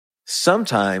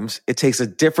Sometimes it takes a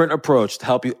different approach to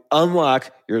help you unlock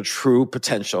your true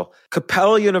potential.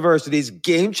 Capella University's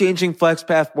game-changing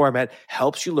FlexPath format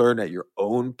helps you learn at your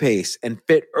own pace and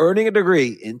fit earning a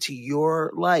degree into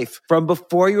your life. From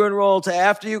before you enroll to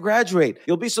after you graduate,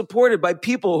 you'll be supported by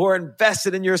people who are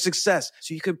invested in your success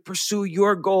so you can pursue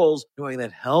your goals knowing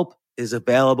that help is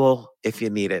available if you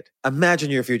need it. Imagine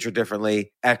your future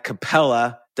differently at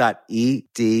capella.edu.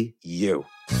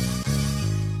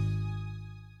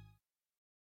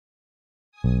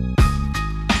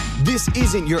 This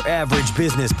isn't your average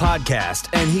business podcast,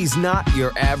 and he's not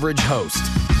your average host.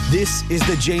 This is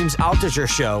the James Altucher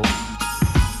Show.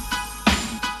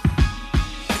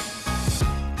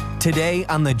 Today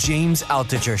on the James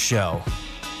Altucher Show.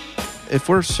 If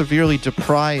we're severely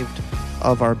deprived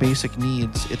of our basic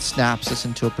needs, it snaps us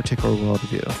into a particular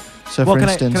worldview. So, for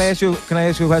instance, can I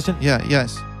ask you a question? Yeah,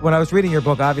 yes. When I was reading your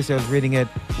book, obviously I was reading it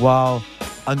while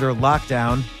under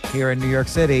lockdown here in New York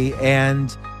City,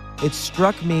 and it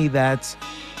struck me that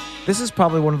this is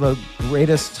probably one of the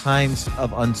greatest times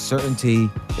of uncertainty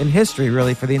in history,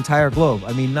 really, for the entire globe.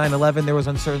 I mean, 9/11, there was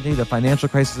uncertainty. The financial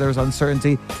crisis, there was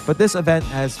uncertainty. But this event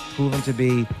has proven to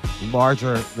be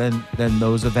larger than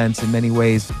those events in many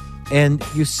ways. And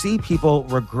you see people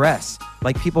regress,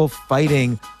 like people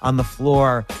fighting on the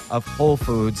floor of Whole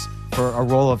Foods for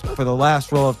the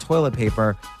last roll of toilet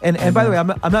paper. And by the way,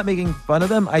 I'm not making fun of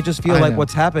them. I just feel like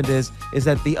what's happened is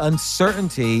that the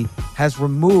uncertainty has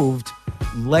removed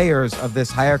layers of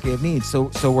this hierarchy of needs. So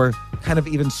we're kind of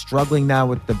even struggling now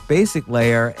with the basic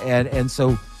layer, and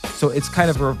so it's kind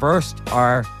of reversed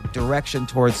our direction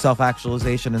towards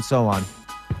self-actualization and so on.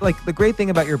 Like, the great thing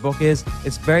about your book is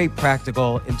it's very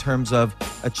practical in terms of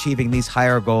achieving these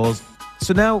higher goals.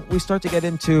 So now we start to get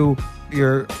into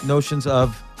your notions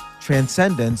of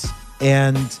transcendence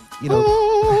and,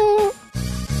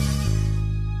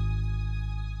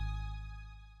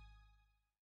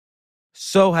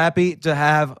 so happy to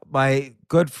have my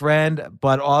good friend,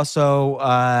 but also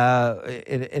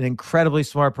an incredibly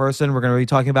smart person. We're going to be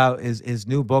talking about his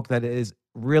new book that is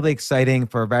really exciting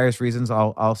for various reasons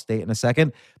I'll state in a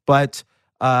second. But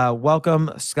welcome,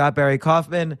 Scott Barry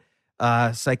Kaufman,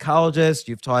 psychologist.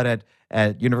 You've taught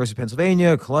at University of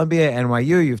Pennsylvania, Columbia,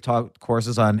 NYU. You've taught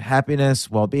courses on happiness,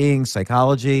 well-being,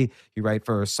 psychology. You write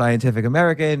for Scientific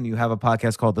American. You have a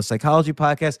podcast called The Psychology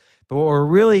Podcast. But what we're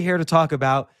really here to talk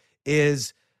about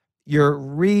is your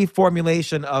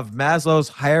reformulation of Maslow's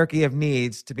hierarchy of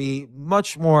needs to be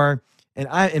much more,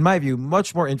 in my view,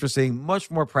 much more interesting, much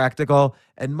more practical,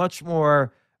 and much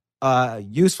more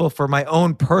useful for my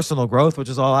own personal growth, which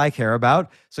is all I care about.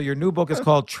 So your new book is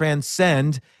called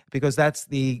Transcend, because that's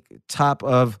the top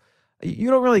of, you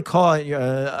don't really call it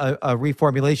a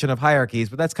reformulation of hierarchies,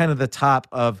 but that's kind of the top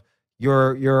of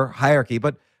your hierarchy.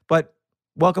 But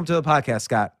welcome to the podcast,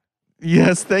 Scott.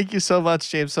 Yes, thank you so much,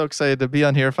 James. So excited to be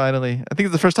on here finally. I think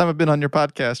it's the first time I've been on your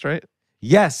podcast, right?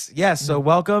 Yes. So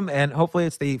welcome, and hopefully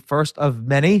it's the first of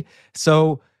many.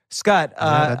 So, Scott,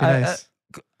 that'd be nice.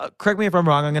 Correct me if I'm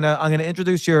wrong. I'm gonna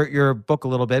introduce your book a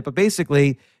little bit, but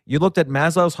basically, you looked at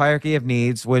Maslow's hierarchy of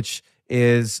needs, which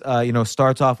is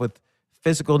starts off with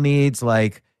physical needs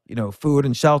like food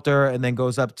and shelter, and then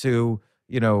goes up to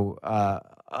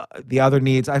the other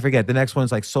needs. I forget. The next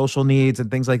one's like social needs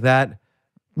and things like that.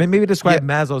 Maybe describe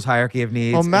Maslow's hierarchy of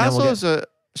needs. Well, Maslow's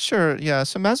sure, yeah.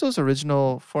 So Maslow's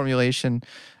original formulation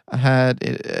had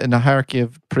a hierarchy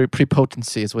of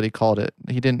prepotency, is what he called it.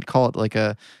 He didn't call it like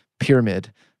a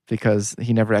pyramid because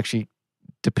he never actually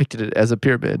depicted it as a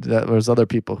pyramid. That was other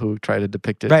people who try to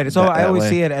depict it. Right. So I always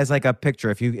see it as like a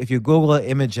picture. If you Google it,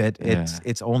 image it,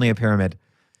 it's only a pyramid.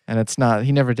 And it's not.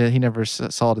 He never did. He never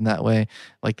saw it in that way,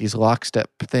 like these lockstep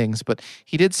things. But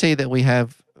he did say that we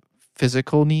have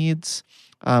physical needs,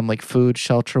 like food,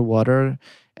 shelter, water,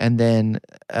 and then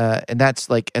and that's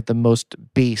like at the most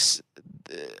base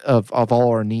of all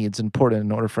our needs, important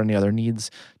in order for any other needs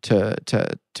to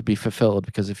be fulfilled.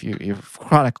 Because if you're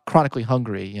chronically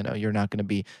hungry, you're not going to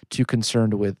be too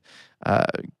concerned with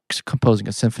composing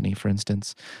a symphony, for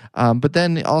instance. But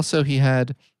then also he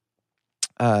had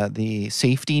the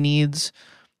safety needs,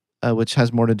 which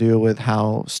has more to do with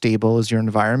how stable is your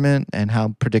environment and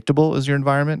how predictable is your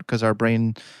environment, because our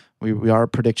brain, we are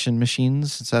prediction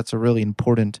machines, so that's a really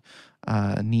important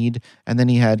need. And then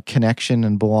he had connection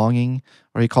and belonging,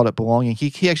 or he called it belonging.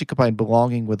 He actually combined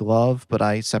belonging with love, but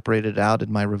I separated it out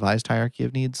in my revised hierarchy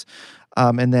of needs.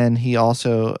 And then he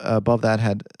also, above that,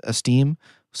 had esteem,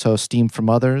 so esteem from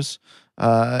others,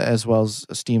 as well as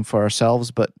esteem for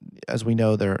ourselves. But as we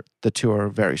know, the two are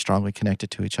very strongly connected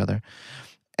to each other.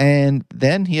 And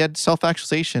then he had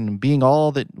self-actualization, being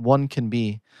all that one can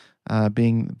be,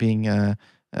 being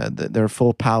their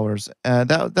full powers.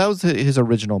 That was his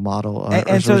original model, or And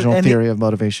his so, original theory of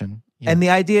motivation. Yeah. and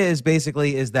the idea is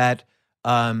basically is that,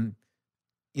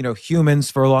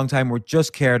 humans for a long time were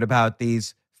just cared about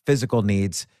these physical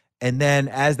needs. And then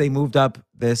as they moved up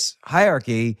this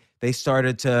hierarchy, they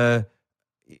started to,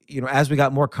 as we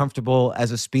got more comfortable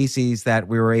as a species that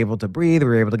we were able to breathe, we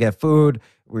were able to get food,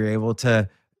 we were able to,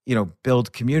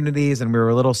 build communities, and we were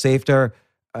a little safer.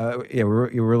 We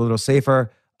were a little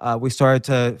safer. We started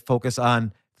to focus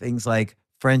on things like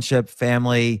friendship,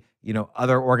 family,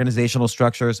 other organizational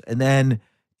structures. And then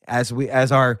as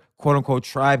our quote unquote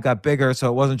tribe got bigger, so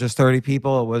it wasn't just 30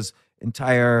 people, it was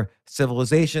entire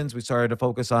civilizations, we started to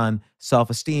focus on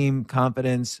self-esteem,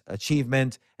 confidence,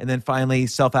 achievement, and then finally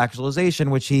self-actualization,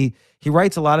 which he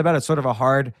writes a lot about. It's sort of a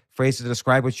hard phrase to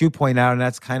describe, which you point out, and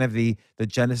that's kind of the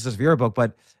genesis of your book.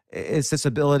 But it's this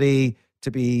ability to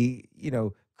be,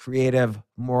 creative,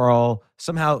 moral,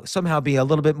 somehow be a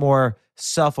little bit more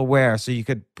self-aware, so you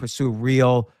could pursue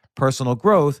real personal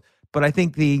growth. But I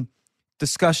think the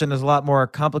discussion is a lot more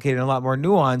complicated and a lot more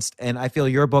nuanced, and I feel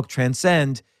your book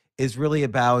Transcend is really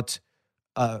about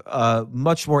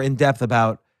much more in depth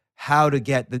about how to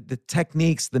get the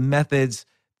techniques, the methods,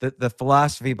 the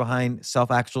philosophy behind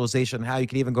self-actualization, how you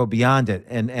can even go beyond it.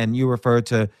 And you refer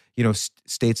to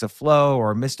states of flow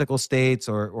or mystical states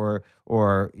or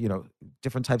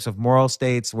different types of moral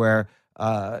states where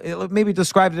maybe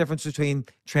describe the difference between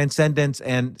transcendence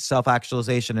and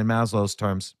self-actualization in Maslow's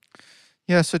terms.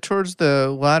 Yeah. So towards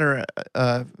the latter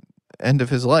end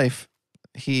of his life,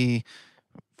 he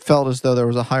felt as though there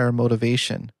was a higher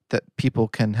motivation that people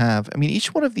can have. I mean,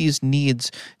 each one of these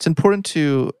needs, it's important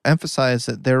to emphasize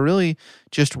that they're really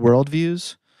just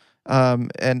worldviews.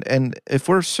 And if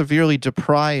we're severely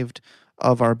deprived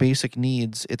of our basic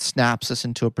needs, it snaps us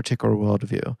into a particular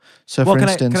worldview. So, for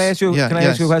instance, can I ask you? Yeah, can I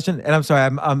ask you a question? And I'm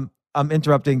sorry, I'm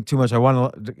interrupting too much. I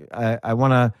want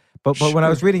to. But when I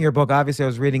was reading your book, obviously I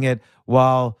was reading it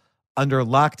while under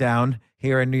lockdown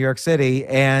here in New York City,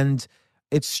 and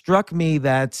it struck me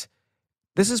that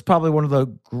this is probably one of the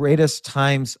greatest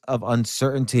times of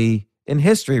uncertainty in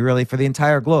history, really, for the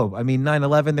entire globe. I mean,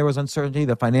 9/11, there was uncertainty.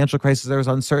 The financial crisis, there was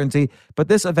uncertainty. But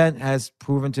this event has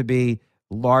proven to be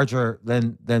larger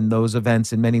than those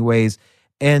events in many ways.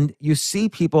 And you see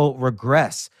people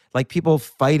regress, like people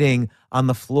fighting on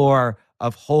the floor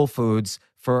of Whole Foods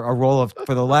for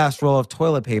the last roll of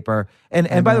toilet paper.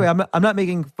 And by the way, I'm not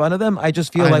making fun of them. I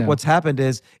just feel like what's happened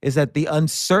is that the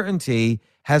uncertainty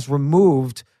has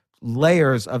removed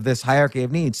layers of this hierarchy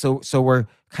of needs. So we're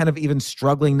kind of even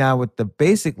struggling now with the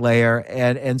basic layer,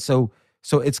 and so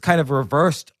it's kind of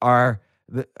reversed our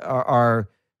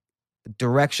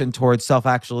direction towards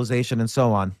self-actualization and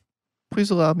so on. Please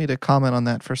allow me to comment on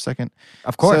that for a second.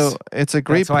 Of course. So it's a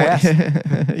great point.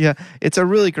 Yeah, it's a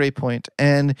really great point.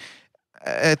 And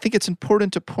I think it's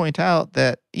important to point out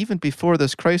that even before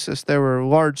this crisis, there were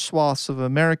large swaths of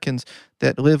Americans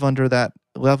that live under that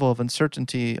level of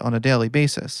uncertainty on a daily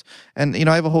basis. And,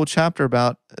 I have a whole chapter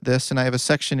about this, and I have a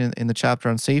section in the chapter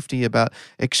on safety about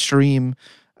extreme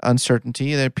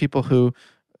uncertainty. There are people who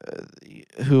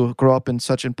grow up in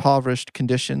such impoverished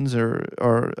conditions or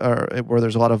where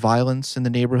there's a lot of violence in the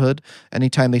neighborhood.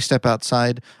 Anytime they step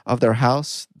outside of their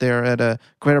house, they're at a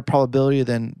greater probability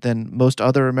than most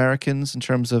other Americans in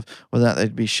terms of whether or not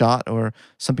they'd be shot or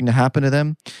something to happen to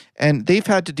them. And they've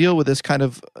had to deal with this kind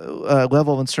of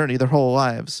level of uncertainty their whole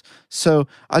lives. So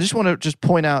I just want to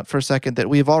point out for a second that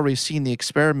we've already seen the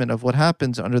experiment of what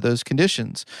happens under those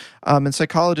conditions. And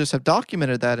psychologists have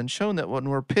documented that and shown that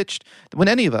when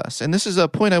any of us, and this is a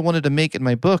point I wanted to make in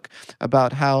my book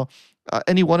about how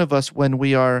any one of us, when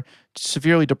we are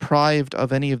severely deprived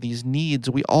of any of these needs,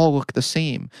 we all look the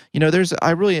same.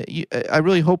 I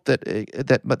really hope that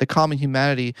the common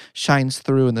humanity shines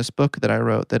through in this book that I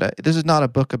wrote. This is not a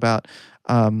book about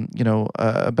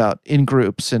about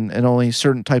in-groups and only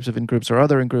certain types of in-groups or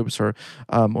other in-groups or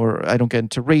I don't get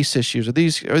into race issues or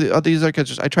these I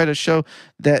try to show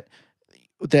that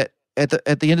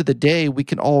at the end of the day, we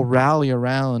can all rally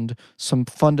around some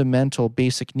fundamental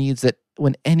basic needs that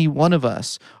when any one of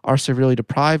us are severely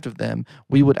deprived of them,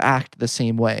 we would act the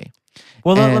same way.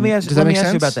 Well, let me ask you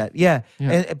about that. Yeah.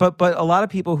 But a lot of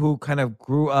people who kind of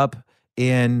grew up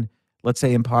in, let's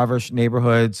say, impoverished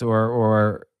neighborhoods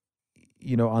or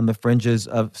on the fringes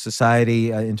of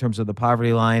society in terms of the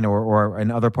poverty line or in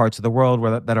other parts of the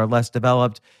world that are less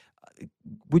developed,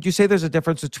 would you say there's a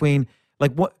difference between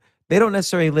what they don't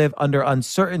necessarily live under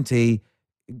uncertainty?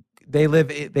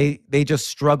 They just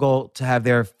struggle to have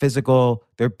their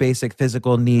basic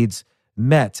physical needs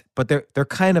met, but they're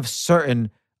kind of certain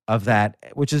of that,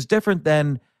 which is different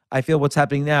than I feel what's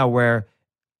happening now, where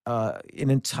an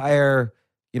entire,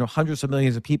 hundreds of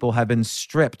millions of people have been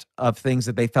stripped of things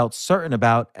that they felt certain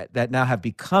about that now have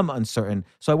become uncertain.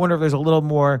 So I wonder if there's a little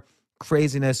more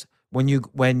craziness when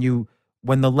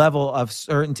the level of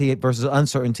certainty versus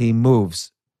uncertainty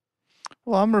moves.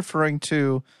 Well, I'm referring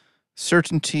to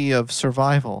certainty of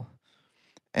survival.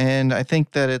 And I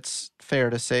think that it's fair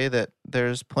to say that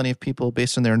there's plenty of people,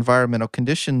 based on their environmental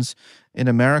conditions in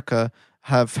America,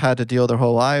 have had to deal their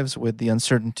whole lives with the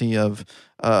uncertainty of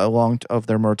of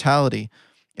their mortality.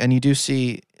 And you do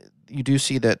see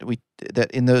that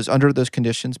in those under those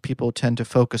conditions, people tend to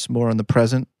focus more on the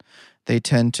present. They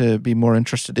tend to be more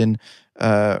interested in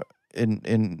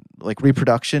like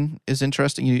reproduction is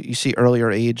interesting. You see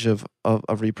earlier age of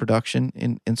reproduction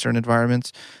in certain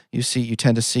environments. You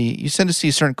tend to see a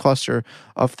certain cluster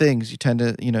of things. You tend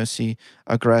to see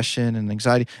aggression and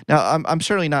anxiety. Now I'm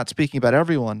certainly not speaking about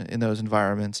everyone in those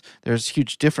environments. There's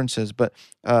huge differences, but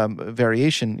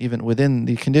variation even within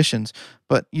the conditions.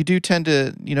 But you do tend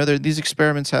to these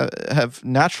experiments have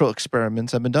natural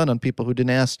experiments have been done on people who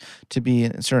didn't ask to be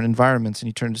in certain environments, and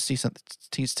you tend to see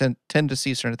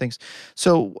certain things.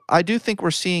 So I do think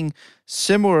we're seeing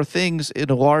similar things in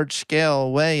a large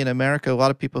scale way in America. A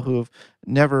lot of people who have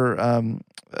never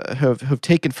have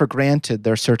taken for granted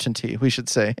their certainty, we should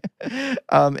say,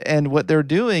 and what they're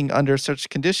doing under such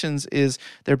conditions is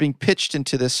they're being pitched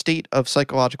into this state of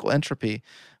psychological entropy,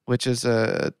 which is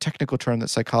a technical term that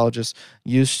psychologists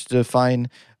use to define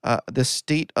this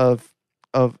state of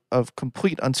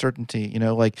complete uncertainty.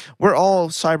 Like we're all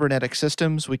cybernetic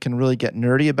systems. We can really get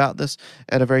nerdy about this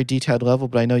at a very detailed level,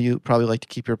 but I know you probably like to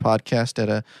keep your podcast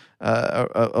at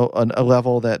a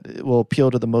level that will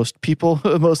appeal to the most people,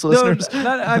 most listeners.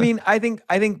 I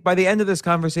think by the end of this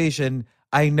conversation,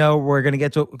 I know we're going to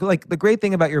get to, like, the great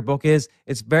thing about your book is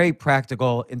it's very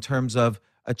practical in terms of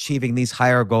achieving these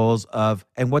higher goals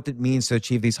and what it means to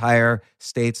achieve these higher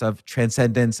states of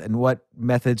transcendence and what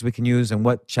methods we can use and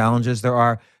what challenges there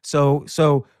are. So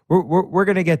we're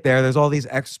going to get there. There's all these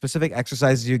specific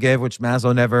exercises you give, which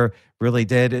Maslow never really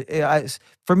did.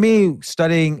 For me,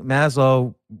 studying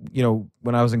Maslow,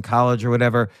 when I was in college or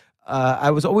whatever,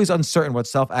 I was always uncertain what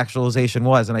self-actualization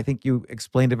was. And I think you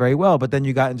explained it very well, but then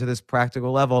you got into this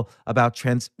practical level about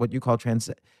what you call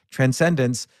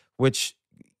transcendence, which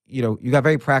you got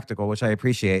very practical, which I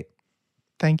appreciate.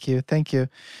 Thank you.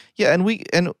 Yeah,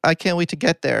 and I can't wait to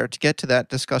get to that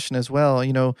discussion as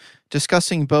well.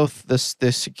 Discussing both this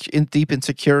deep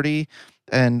insecurity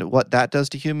and what that does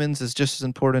to humans is just as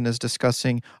important as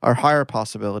discussing our higher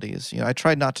possibilities. I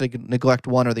tried not to neglect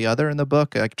one or the other in the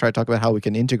book. I tried to talk about how we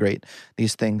can integrate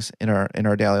these things in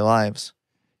our daily lives.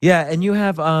 Yeah, and you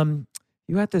had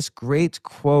this great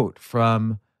quote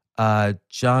from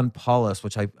John Paulus,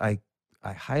 which I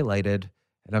highlighted,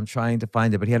 and I'm trying to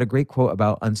find it, but he had a great quote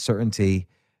about uncertainty.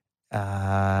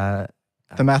 The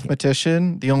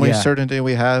mathematician, the only certainty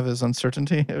we have is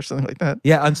uncertainty, or something like that.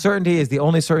 Yeah, uncertainty is the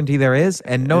only certainty there is,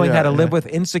 and knowing how to live with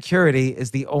insecurity is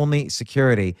the only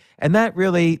security. And that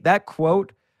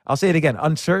quote, I'll say it again,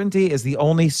 uncertainty is the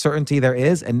only certainty there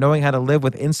is, and knowing how to live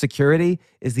with insecurity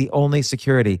is the only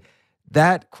security.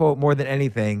 That quote, more than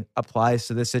anything, applies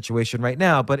to this situation right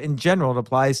now, but in general, it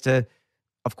applies to,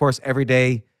 of course,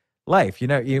 everyday life. We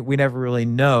never really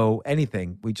know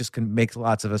anything. We just can make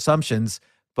lots of assumptions.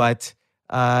 But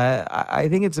I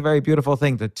think it's a very beautiful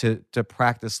thing to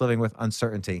practice living with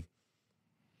uncertainty.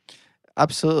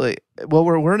 Absolutely. Well,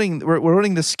 we're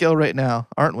learning this skill right now,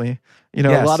 aren't we?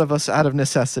 Yes. A lot of us out of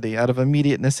necessity, out of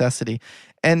immediate necessity.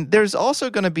 And there's also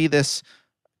going to be this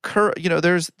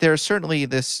there's certainly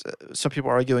this. Some people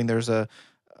are arguing there's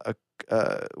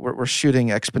we're shooting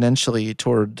exponentially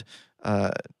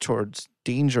towards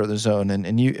danger of the zone,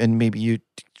 and maybe you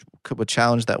would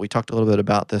challenge that. We talked a little bit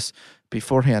about this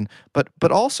beforehand,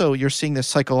 but also you're seeing this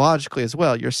psychologically as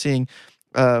well. You're seeing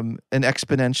an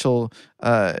exponential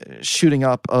shooting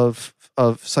up of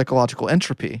psychological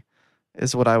entropy,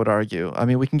 is what I would argue. I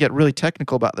mean, we can get really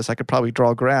technical about this. I could probably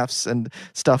draw graphs and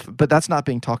stuff, but that's not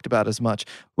being talked about as much.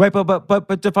 Right,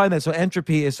 but define that. So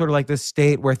entropy is sort of like this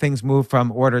state where things move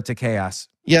from order to chaos.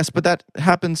 Yes, but that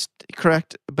happens,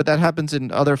 correct? But that happens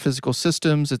in other physical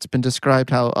systems. It's been described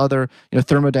how other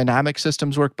thermodynamic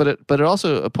systems work, but it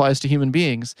also applies to human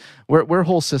beings. We're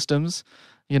whole systems.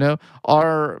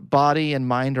 Our body and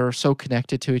mind are so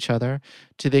connected to each other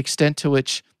to the extent to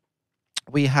which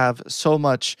we have so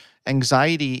much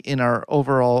anxiety in our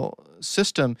overall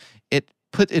system. It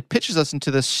pitches us into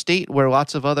this state where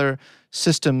lots of other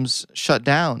systems shut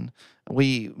down.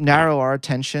 We narrow our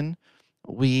attention.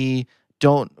 We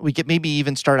we get maybe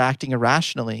even start acting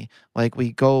irrationally, like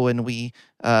we go and we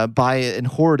buy and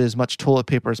hoard as much toilet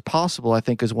paper as possible, I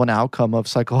think is one outcome of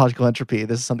psychological entropy.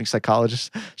 This is something psychologists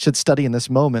should study in this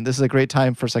moment. This is a great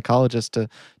time for psychologists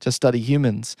to study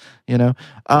humans, and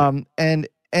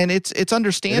it's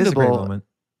understandable. It is a great moment.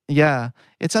 Yeah,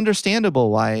 it's understandable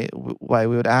why we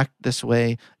would act this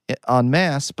way en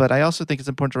masse, but I also think it's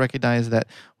important to recognize that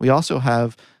we also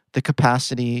have the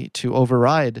capacity to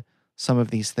override some of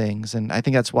these things. And I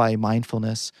think that's why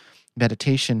mindfulness,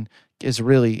 meditation is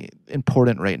really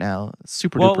important right now.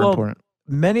 Super duper important.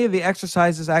 Many of the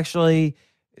exercises actually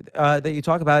that you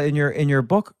talk about in your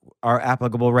book are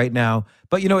applicable right now.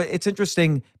 But it's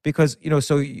interesting because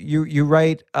so you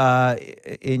write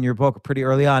in your book pretty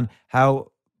early on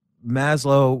how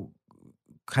Maslow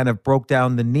kind of broke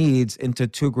down the needs into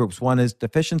two groups. One is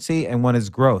deficiency and one is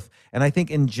growth. And I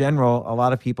think in general, a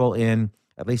lot of people in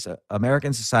at least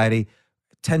American society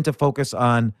tend to focus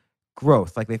on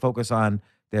growth. Like they focus on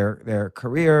their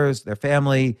careers, their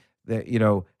family,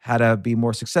 how to be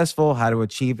more successful, how to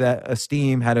achieve that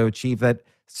esteem, how to achieve that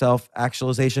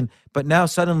self-actualization. But now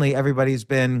suddenly everybody's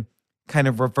been kind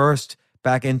of reversed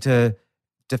back into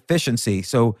deficiency.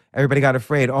 So everybody got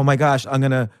afraid, oh my gosh, I'm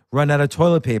going to run out of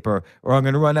toilet paper or I'm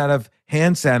going to run out of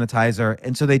hand sanitizer.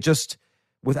 And so they just,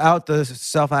 without the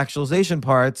self-actualization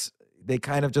parts, they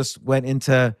kind of just went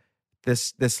into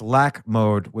this lack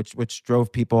mode, which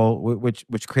drove people,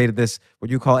 which created this,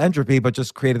 what you call entropy, but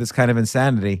just created this kind of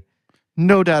insanity.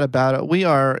 No doubt about it. We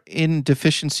are in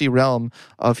deficiency realm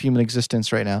of human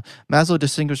existence right now. Maslow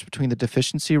distinguished between the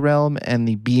deficiency realm and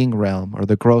the being realm, or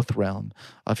the growth realm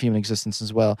of human existence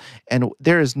as well. And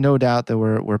there is no doubt that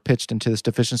we're pitched into this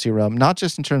deficiency realm, not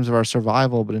just in terms of our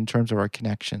survival, but in terms of our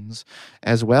connections,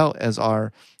 as well as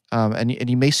our and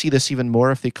you may see this even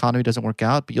more if the economy doesn't work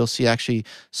out, but you'll see actually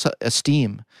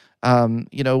esteem.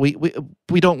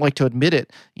 We don't like to admit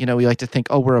it. We like to think,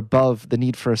 oh, we're above the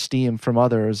need for esteem from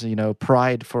others,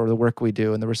 pride for the work we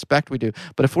do and the respect we do.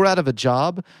 But if we're out of a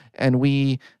job and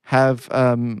we have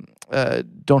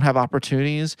don't have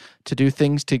opportunities to do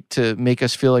things to make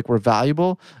us feel like we're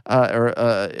valuable,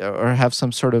 or have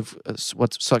some sort of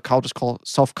what psychologists call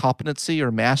self-competency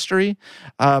or mastery,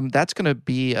 that's going to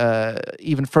be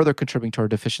even further contributing to our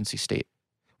deficiency state.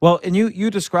 Well, and you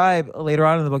describe later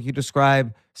on in the book, you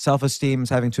describe self-esteem as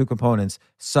having two components: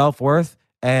 self-worth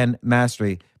and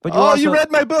mastery. But you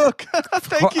read my book.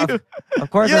 Thank you.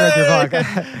 Of course, I read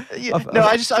your book.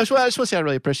 I just want to say I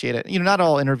really appreciate it. Not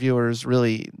all interviewers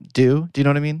really do. Do you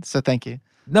know what I mean? So thank you.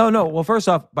 No. Well, first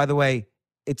off, by the way,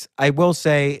 I will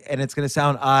say, and it's going to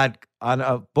sound odd on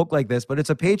a book like this, but it's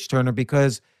a page turner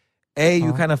because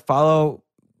you kind of follow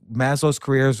Maslow's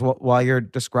careers while you're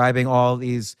describing all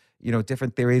these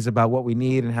different theories about what we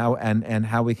need and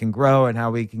how we can grow and how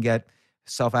we can get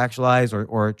self-actualized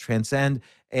or transcend.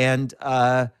 And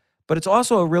but it's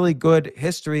also a really good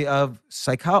history of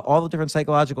all the different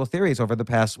psychological theories over the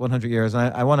past 100 years.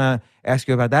 And I want to ask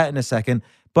you about that in a second.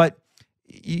 But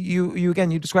you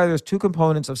describe there's two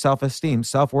components of self-esteem: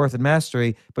 self-worth and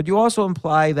mastery. But you also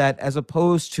imply that as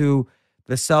opposed to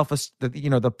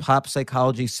the pop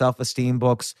psychology self-esteem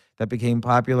books that became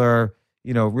popular,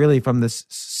 really from the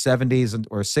 70s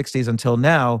or 60s until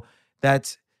now,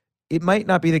 that it might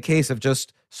not be the case of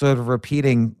just sort of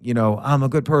repeating, I'm a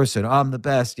good person, I'm the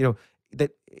best,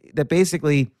 that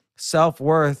basically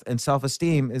self-worth and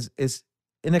self-esteem is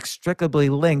inextricably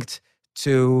linked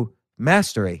to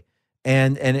mastery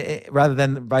and rather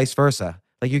than vice versa.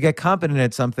 Like you get competent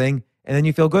at something and then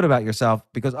you feel good about yourself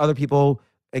because other people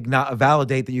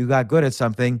validate that you got good at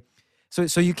something.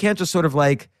 So you can't just sort of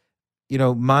like,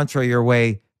 mantra your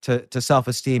way to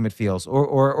self-esteem, it feels,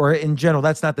 or in general,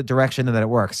 that's not the direction that it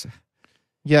works.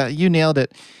 Yeah, you nailed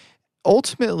it.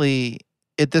 Ultimately,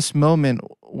 at this moment,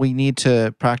 we need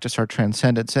to practice our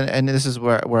transcendence. And this is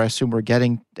where I assume we're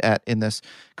getting at in this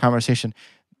conversation.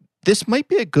 This might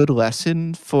be a good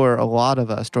lesson for a lot of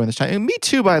us during this time. And me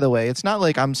too, by the way. It's not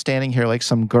like I'm standing here like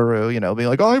some guru, being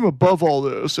like, I'm above all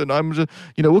this. And I'm just,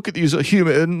 look at these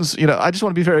humans. I just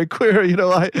want to be very clear.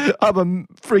 I'm a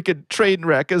freaking train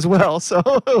wreck as well. So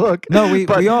look. No, we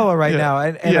all are right now.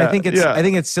 And I think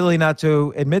it's silly not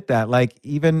to admit that. Like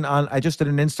even I just did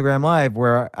an Instagram Live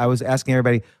where I was asking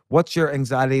everybody, what's your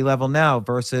anxiety level now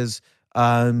versus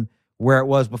where it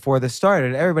was before this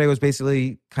started. Everybody was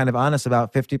basically kind of honest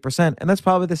about 50%. And that's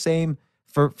probably the same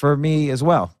for me as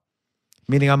well.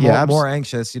 Meaning I'm more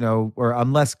anxious, or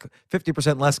I'm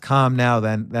 50% less calm now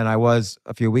than I was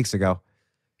a few weeks ago.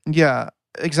 Yeah,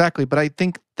 exactly. But I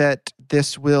think that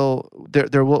this will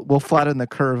flatten the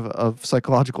curve of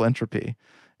psychological entropy.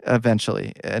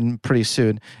 eventually and pretty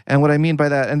soon. And what I mean by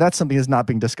that, and that's something that's not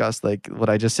being discussed, like what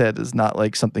I just said is not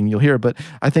like something you'll hear, but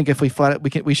I think if we flat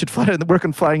it, we should work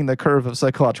on flattening the curve of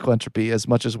psychological entropy as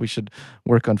much as we should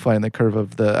work on flattening the curve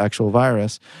of the actual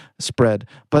virus spread.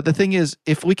 But the thing is,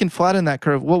 if we can flatten that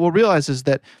curve, what we'll realize is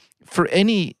that for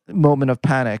any moment of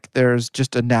panic, there's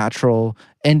just a natural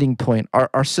ending point.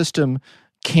 Our system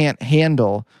can't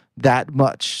handle that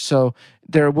much. So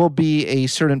there will be a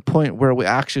certain point where we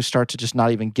actually start to just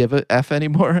not even give a F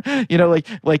anymore.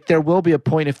 Like there will be a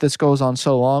point if this goes on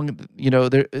so long,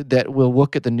 that we'll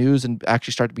look at the news and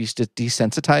actually start to be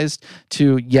desensitized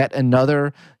to yet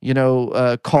another,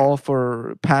 call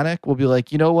for panic. We'll be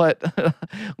like, you know what,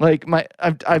 like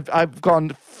I've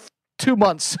gone 2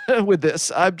 months with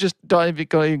this. I'm just not even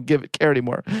going to care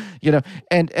anymore,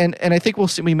 and I think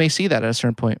we may see that at a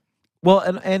certain point. Well,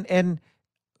 and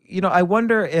I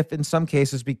wonder if in some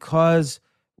cases, because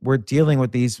we're dealing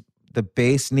with the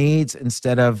base needs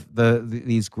instead of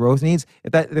these growth needs,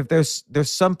 if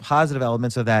there's some positive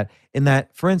elements of that, in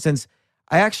that, for instance,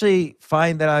 I actually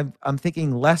find that I'm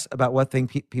thinking less about what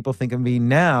people think of me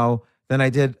now than I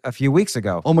did a few weeks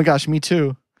ago. Oh my gosh, me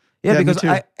too. Yeah, because me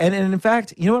too. and in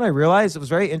fact, what I realized, it was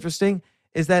very interesting,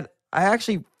 is that I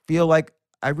actually feel like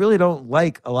I really don't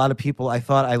like a lot of people I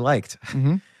thought I liked.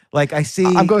 Mm-hmm. Like I see,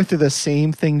 I'm going through the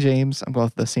same thing, James. I'm going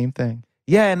through the same thing.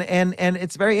 Yeah, and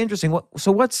it's very interesting.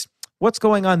 So what's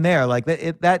going on there? Like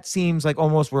that seems like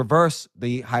almost reverse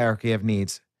the hierarchy of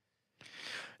needs.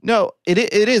 No, it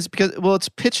is because it's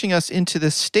pitching us into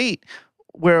this state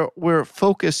where we're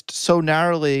focused so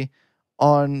narrowly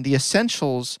on the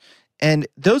essentials, and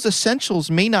those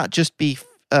essentials may not just be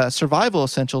survival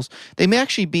essentials. They may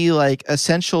actually be like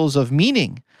essentials of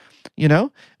meaning.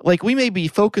 Like we may be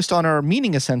focused on our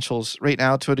meaning essentials right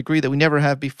now to a degree that we never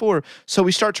have before. So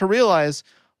we start to realize,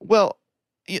 well,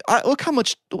 look how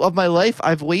much of my life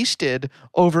I've wasted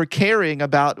over caring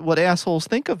about what assholes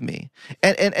think of me.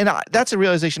 And that's a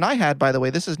realization I had, by the way.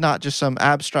 This is not just some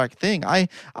abstract thing.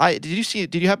 Did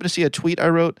you happen to see a tweet I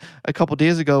wrote a couple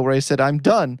days ago where I said, I'm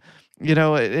done?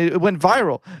 It went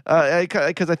viral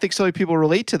because I think so many people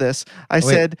relate to this. I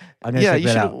said, yeah, you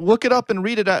should look it up and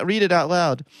read it out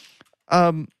loud.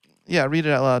 Yeah, read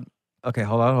it out loud. Okay,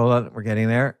 hold on. We're getting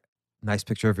there. Nice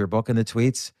picture of your book in the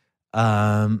tweets.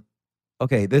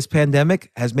 Okay, this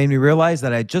pandemic has made me realize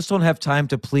that I just don't have time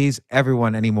to please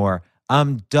everyone anymore.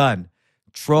 I'm done.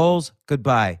 Trolls,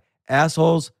 goodbye.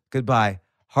 Assholes, goodbye.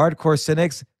 Hardcore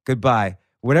cynics, goodbye.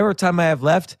 Whatever time I have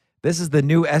left, this is the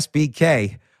new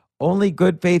SBK. Only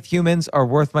good faith humans are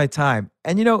worth my time.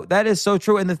 And that is so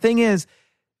true. And the thing is,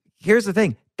 here's the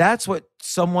thing. That's what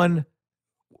someone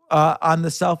on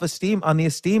the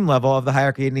esteem level of the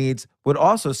hierarchy of needs would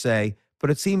also say. But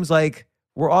it seems like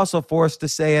we're also forced to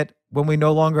say it when we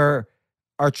no longer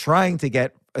are trying to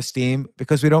get esteem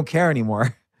because we don't care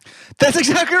anymore. That's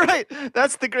exactly right.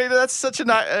 That's such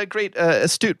a great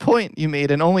astute point you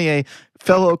made, and only a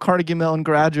fellow Carnegie Mellon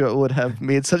graduate would have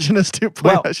made such an astute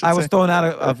point. Well, I was thrown out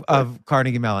of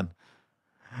Carnegie Mellon.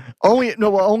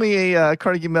 Only a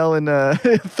Carnegie Mellon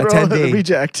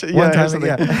reject. One time,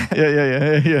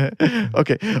 yeah.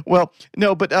 Okay. Well,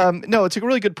 no, but no, it's a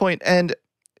really good point, and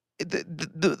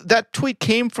that tweet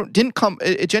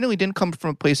it genuinely didn't come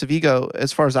from a place of ego,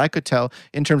 as far as I could tell,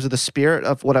 in terms of the spirit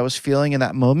of what I was feeling in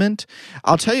that moment.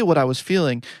 I'll tell you what I was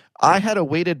feeling. I had a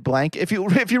weighted blanket. If you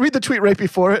read the tweet right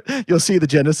before it, you'll see the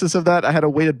genesis of that. I had a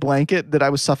weighted blanket that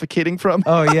I was suffocating from.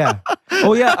 Oh yeah.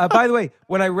 By the way,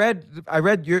 when I read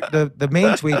the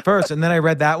main tweet first, and then I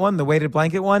read that one, the weighted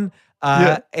blanket one,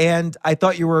 and I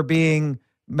thought you were being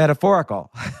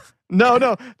metaphorical. No.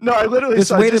 I literally this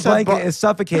weighted blanket is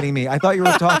suffocating me. I thought you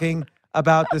were talking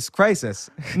about this crisis.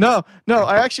 No.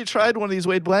 I actually tried one of these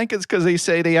weighted blankets because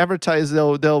they advertise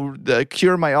they'll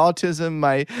cure my autism,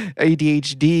 my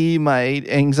ADHD, my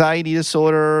anxiety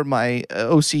disorder, my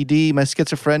OCD, my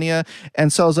schizophrenia,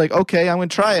 and so I was like, okay, I'm gonna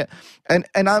try it. And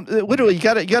I'm literally, you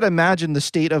gotta imagine the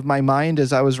state of my mind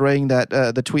as I was writing that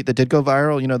the tweet that did go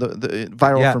viral. The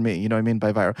viral for me. You know what I mean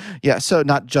by viral? Yeah. So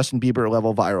not Justin Bieber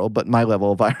level viral, but my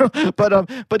level of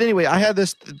viral. But anyway, I had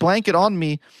this blanket on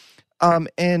me.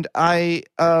 And I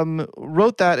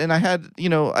wrote that, and I had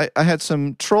I had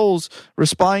some trolls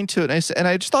responding to it, and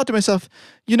I just thought to myself,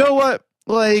 you know what,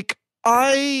 like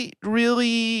I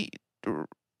really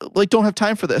don't have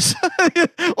time for this.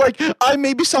 Like I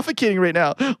may be suffocating right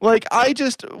now. Like I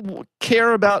just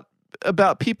care about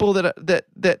people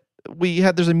that we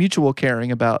have. There's a mutual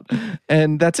caring about,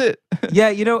 and that's it. Yeah,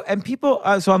 and people.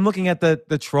 So I'm looking at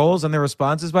the trolls and their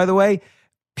responses. By the way,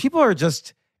 people are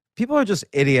just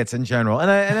idiots in general,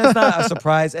 and it's not a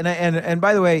surprise. And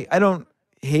by the way, I don't.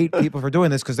 hate people for doing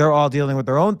this because they're all dealing with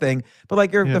their own thing. But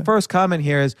like the first comment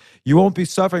here is, you won't be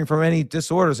suffering from any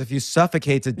disorders if you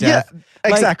suffocate to death.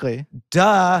 Yeah, exactly. Like,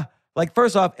 duh. Like,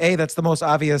 first off, that's the most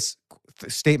obvious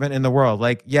statement in the world.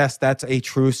 Like, yes, that's a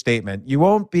true statement. You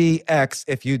won't be X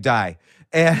if you die.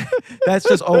 And that's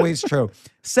just always true.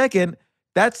 Second,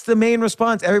 that's the main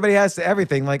response everybody has to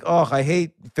everything. Like, oh, I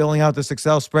hate filling out this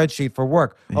Excel spreadsheet for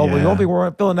work. Oh, well, you won't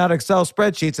be filling out Excel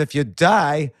spreadsheets if you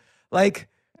die. Like,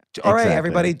 all right,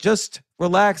 everybody, just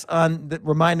relax on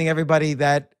reminding everybody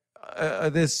that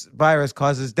this virus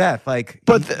causes death. Like,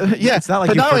 but it's not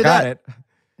like you forgot it.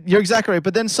 You're exactly right.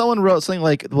 But then someone wrote something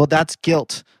like, well, that's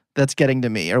guilt that's getting to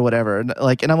me or whatever. And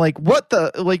I'm like, what the,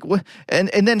 like, what? And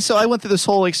then, so I went through this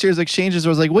whole like series of exchanges where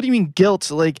I was like, what do you mean guilt?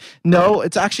 Like, no,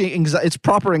 it's actually it's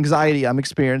proper anxiety I'm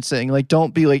experiencing. Like,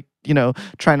 don't be like,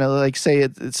 trying to like say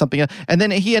it's something else. And then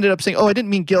he ended up saying, oh, I didn't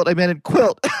mean guilt, I meant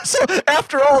quilt. So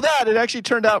after all that, it actually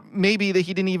turned out maybe that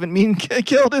he didn't even mean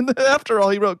guilt. And after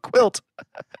all, he wrote quilt.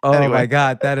 Oh anyway. My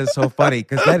God, that is so funny.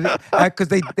 Because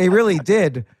they really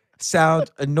did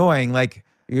sound annoying. Like,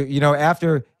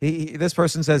 after this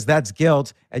person says that's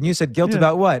guilt, and you said guilt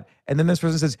about what? And then this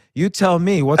person says, you tell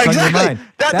me what's on your mind.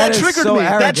 That triggered me.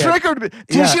 Arrogant. That triggered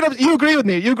me. You agree with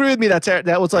me. You agree with me.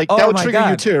 That was like, that would trigger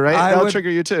you too, right? That would trigger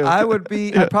you too.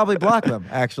 I'd probably block them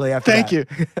actually after Thank you.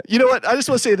 You know what? I just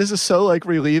want to say this is so like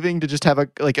relieving to just have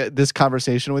this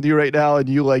conversation with you right now, and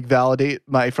you like validate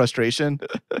my frustration.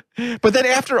 But then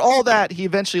after all that, he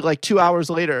eventually, like 2 hours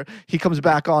later, he comes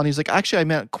back on. He's like, actually, I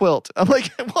meant quilt. I'm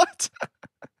like, what?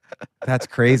 That's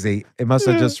crazy. It must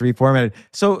have just reformatted.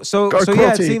 So quilty,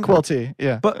 yeah, it seems, quilty,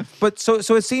 yeah. But so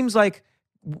it seems like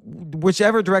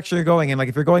whichever direction you're going in, like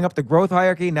if you're going up the growth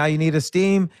hierarchy, now you need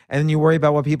esteem, and then you worry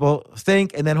about what people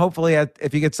think, and then hopefully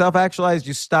if you get self-actualized,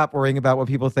 you stop worrying about what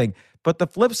people think. But the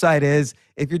flip side is,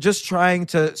 if you're just trying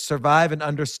to survive and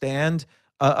understand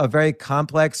a very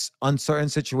complex, uncertain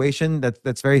situation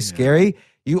that's very scary,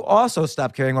 you also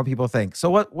stop caring what people think.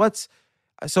 So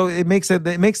So it makes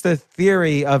the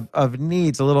theory of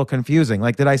needs a little confusing.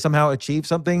 Like, did I somehow achieve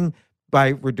something by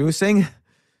reducing?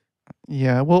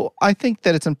 Yeah, well, I think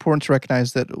that it's important to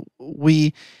recognize that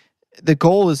the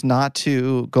goal is not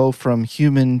to go from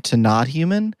human to not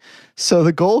human. So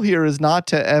the goal here is not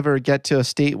to ever get to a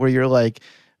state where you're like,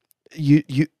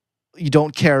 you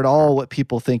don't care at all what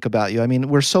people think about you. I mean,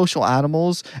 we're social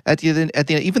animals. At the end,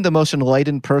 even the most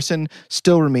enlightened person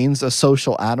still remains a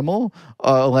social animal,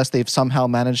 unless they've somehow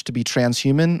managed to be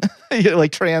transhuman,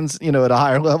 like trans, at a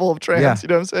higher level of trans. Yeah. You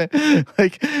know what I'm saying?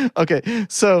 Like, okay,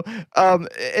 so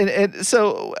and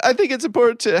so I think it's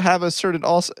important to have a certain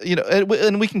also,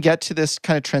 and we can get to this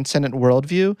kind of transcendent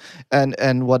worldview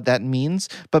and what that means.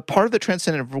 But part of the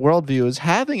transcendent worldview is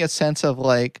having a sense of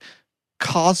like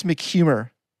cosmic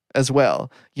humor as well,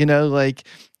 like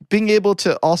being able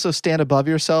to also stand above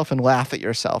yourself and laugh at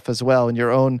yourself as well in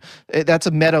your own. That's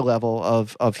a meta level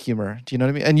of humor. Do you know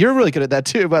what I mean? And you're really good at that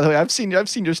too, by the way. I've seen your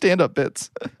stand-up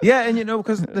bits. Yeah, and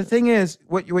because the thing is,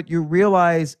 what you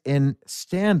realize in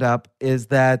stand-up is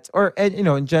that, or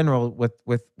in general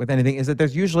with anything, is that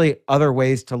there's usually other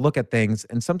ways to look at things,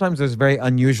 and sometimes there's very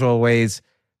unusual ways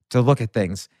to look at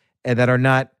things and that are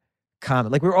not common.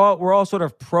 Like we're all sort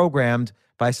of programmed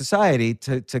by society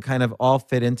to kind of all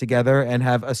fit in together and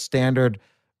have a standard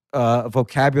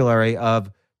vocabulary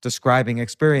of describing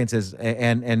experiences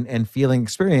and feeling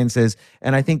experiences.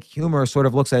 And I think humor sort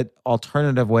of looks at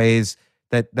alternative ways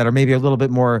that are maybe a little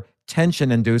bit more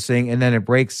tension inducing, and then it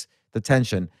breaks the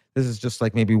tension. This is just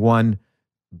like maybe one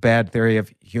bad theory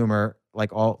of humor,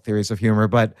 like all theories of humor,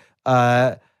 but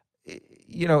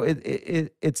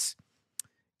it's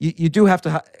you do have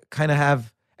to kind of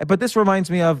have. But this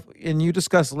reminds me of, and you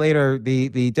discuss later,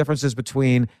 the differences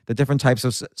between the different types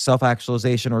of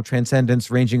self-actualization or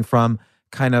transcendence, ranging from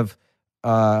kind of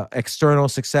external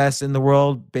success in the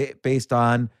world based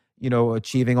on,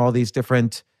 achieving all these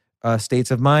different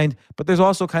states of mind. But there's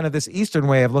also kind of this Eastern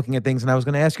way of looking at things. And I was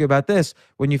going to ask you about this,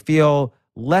 when you feel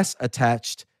less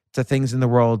attached to things in the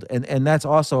world. And that's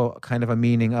also kind of a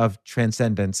meaning of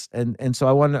transcendence. And so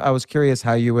I was curious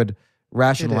how you would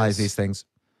rationalize these things.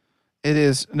 It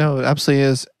is. No, it absolutely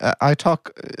is. I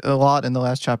talk a lot in the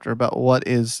last chapter about what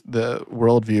is the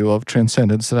worldview of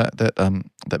transcendence that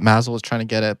Maslow was trying to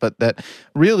get at, but that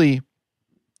really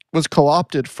was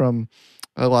co-opted from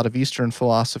a lot of Eastern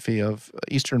philosophy, of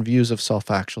Eastern views of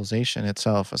self-actualization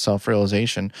itself,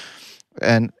 self-realization.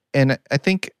 And I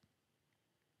think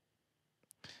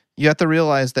you have to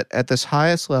realize that at this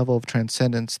highest level of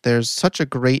transcendence, there's such a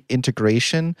great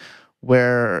integration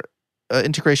where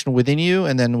integration within you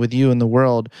and then with you in the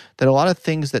world, that a lot of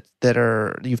things that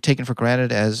are you've taken for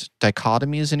granted as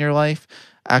dichotomies in your life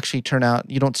actually turn out,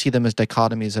 you don't see them as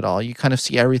dichotomies at all. You kind of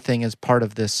see everything as part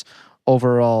of this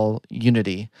overall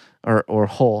unity or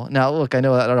whole. Now, look, I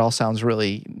know that all sounds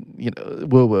really,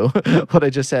 woo-woo, what I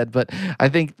just said, but I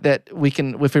think that we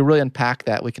can, if we really unpack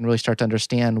that, we can really start to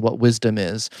understand what wisdom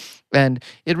is. And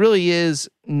it really is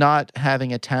not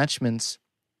having attachments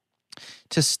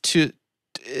to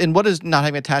and what does not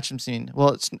having attachments mean?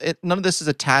 Well, none of this is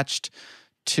attached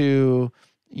to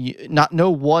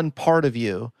no one part of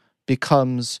you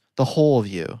becomes the whole of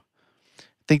you. I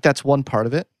think that's one part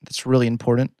of it that's really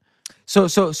important. So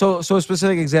a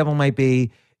specific example might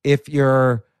be if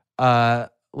you're,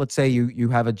 let's say you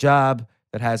have a job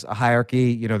that has a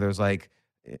hierarchy. There's like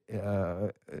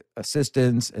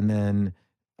assistants, and then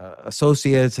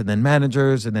associates, and then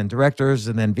managers, and then directors,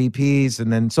 and then VPs,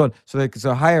 and then so on. So there's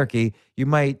a hierarchy. You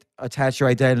might attach your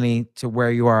identity to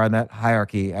where you are on that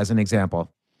hierarchy, as an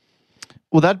example.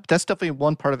 Well, that's definitely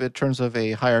one part of it in terms of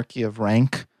a hierarchy of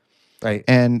rank. Right.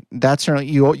 And that's certainly,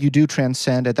 you do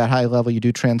transcend at that high level. You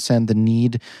do transcend the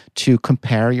need to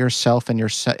compare yourself and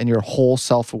your whole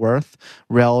self-worth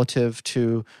relative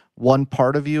to one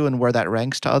part of you and where that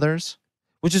ranks to others.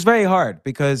 Which is very hard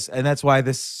and that's why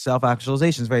this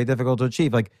self-actualization is very difficult to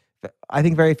achieve. Like, I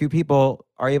think very few people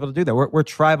are able to do that. We're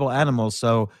tribal animals,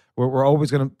 so we're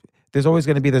always there's always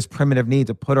going to be this primitive need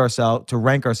to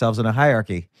rank ourselves in a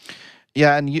hierarchy.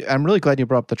 Yeah, and I'm really glad you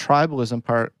brought up the tribalism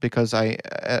part, because I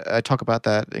talk about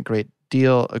that a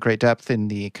great depth in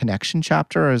the connection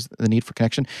chapter, as the need for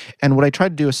connection. And what I try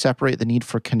to do is separate the need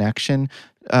for connection,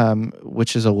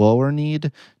 which is a lower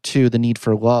need, to the need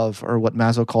for love, or what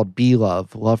Maslow called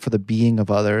love for the being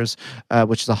of others,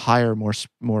 which is a higher,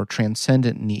 more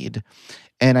transcendent need.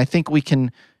 And I think we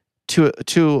can, to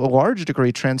a large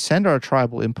degree, transcend our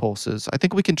tribal impulses. I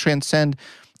think we can transcend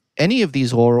any of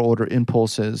these lower order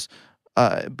impulses.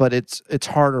 But it's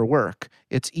harder work.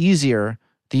 It's easier.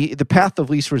 The path of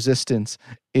least resistance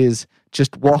is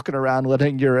just walking around,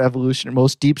 letting your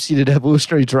most deep-seated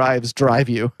evolutionary drives drive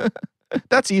you.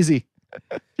 That's easy.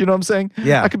 You know what I'm saying?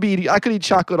 Yeah. I could eat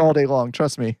chocolate all day long.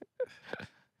 Trust me.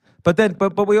 But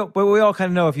we all kind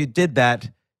of know if you did that,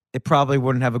 it probably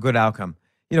wouldn't have a good outcome.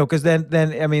 Because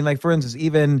then I mean, like, for instance,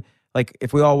 even like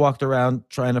if we all walked around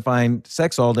trying to find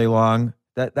sex all day long,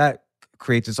 that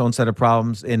creates its own set of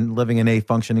problems in living in a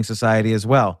functioning society as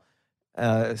well.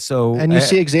 And you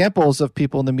see examples of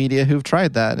people in the media who've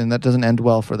tried that, and that doesn't end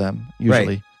well for them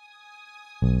usually.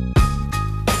 Right.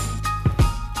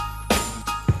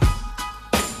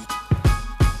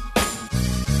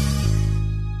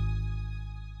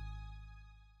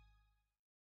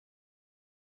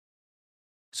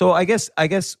 So I guess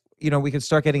we could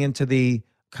start getting into the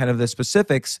kind of the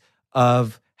specifics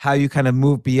of how you kind of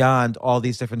move beyond all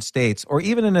these different states, or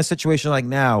even in a situation like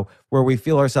now where we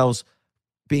feel ourselves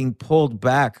being pulled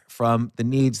back from the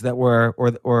needs that were,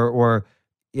 or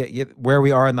where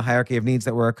we are in the hierarchy of needs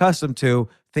that we're accustomed to.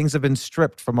 Things have been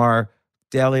stripped from our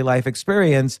daily life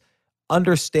experience.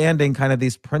 Understanding kind of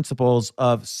these principles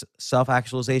of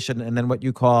self-actualization and then what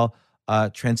you call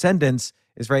transcendence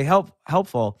is very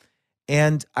helpful.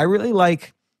 And I really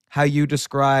like how you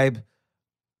describe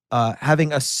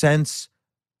having a sense.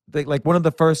 Like one of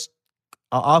the first,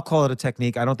 I'll call it a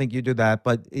technique. I don't think you do that,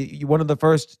 but one of the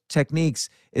first techniques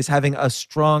is having a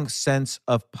strong sense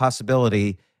of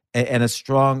possibility and a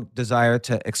strong desire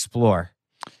to explore.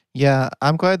 Yeah,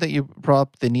 I'm glad that you brought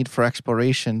up the need for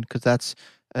exploration, because that's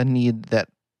a need that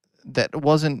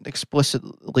wasn't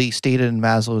explicitly stated in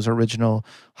Maslow's original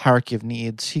hierarchy of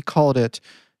needs.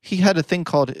 He had a thing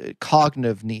called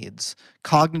cognitive needs,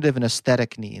 cognitive and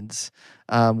aesthetic needs,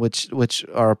 which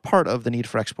are a part of the need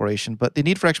for exploration. But the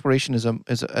need for exploration is,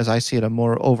 as I see it, a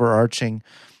more overarching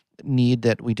need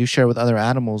that we do share with other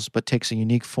animals, but takes a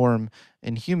unique form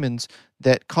in humans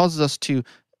that causes us to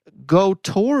go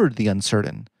toward the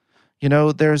uncertain.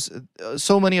 There's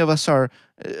so many of us are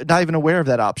not even aware of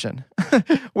that option.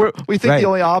 We think Right. The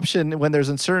only option when there's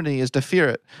uncertainty is to fear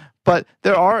it. But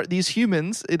there are these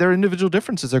humans, there are individual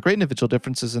differences. There are great individual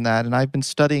differences in that. And I've been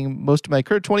studying most of my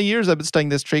career, 20 years, I've been studying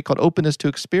this trait called openness to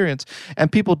experience.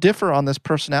 And people differ on this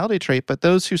personality trait, but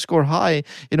those who score high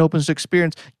in openness to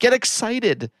experience get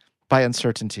excited by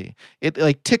uncertainty. It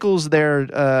like tickles their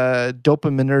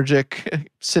dopaminergic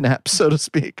synapse, so to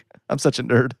speak. I'm such a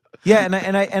nerd. Yeah,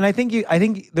 and I think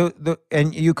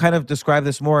you kind of describe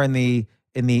this more in the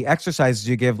exercises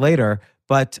you give later,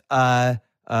 but I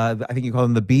think you call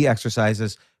them the B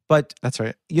exercises. But that's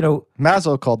right.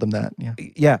 Maslow called them that. Yeah.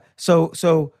 Yeah.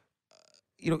 So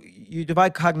you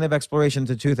divide cognitive exploration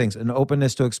into two things: an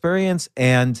openness to experience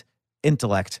and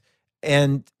intellect.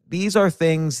 And these are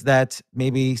things that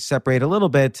maybe separate a little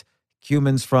bit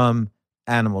humans from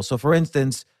animals. So for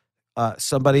instance,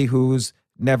 somebody who's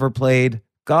never played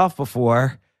golf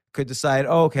before could decide,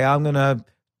 oh, okay, I'm going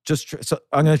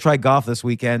to try golf this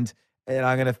weekend and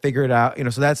I'm going to figure it out.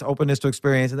 So that's openness to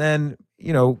experience. And then,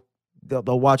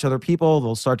 they'll watch other people,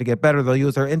 they'll start to get better. They'll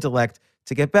use their intellect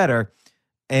to get better.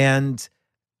 And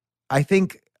I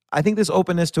think this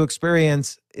openness to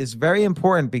experience is very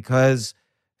important because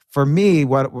for me,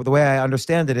 the way I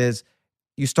understand it is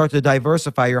you start to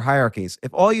diversify your hierarchies.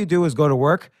 If all you do is go to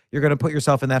work, you're going to put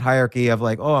yourself in that hierarchy of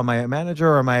like, oh, am I a manager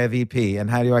or am I a VP? And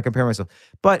how do I compare myself?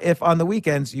 But if on the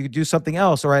weekends you do something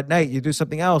else or at night you do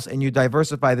something else and you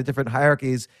diversify the different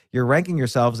hierarchies you're ranking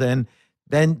yourselves in,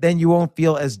 then you won't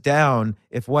feel as down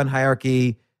if one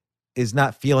hierarchy is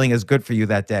not feeling as good for you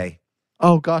that day.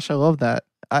 Oh, gosh, I love that.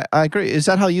 I agree. Is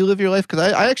that how you live your life?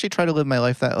 Because I actually try to live my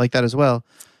life like that as well.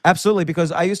 Absolutely,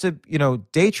 because I used to,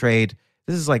 day trade.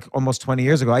 This is like almost 20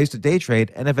 years ago. I used to day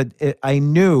trade, and I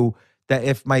knew that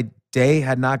if my day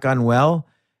had not gone well,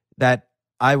 that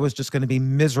I was just going to be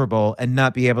miserable and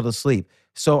not be able to sleep.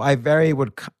 So I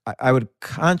would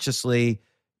consciously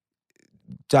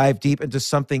dive deep into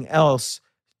something else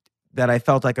that I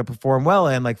felt I could perform well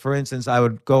in. Like, for instance, I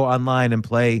would go online and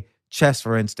play chess,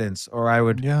 for instance, or I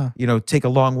would, take a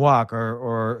long walk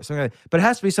or something like that. But it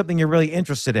has to be something you're really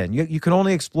interested in. You can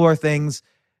only explore things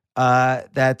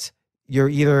that you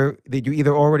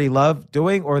either already love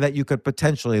doing or that you could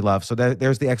potentially love. So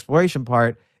there's the exploration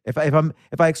part. If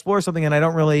I explore something and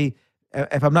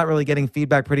if I'm not really getting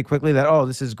feedback pretty quickly that, oh,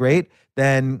 this is great,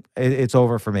 then it's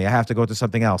over for me. I have to go to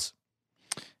something else.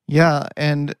 Yeah,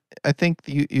 and I think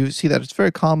you see that it's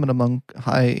very common among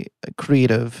high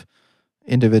creative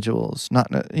individuals.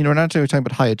 We're not talking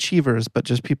about high achievers, but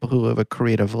just people who live a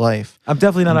creative life. I'm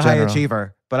definitely not a high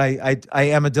achiever, but I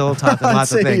am a dilettante in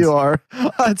lots of things.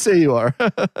 I'd say you are.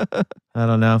 I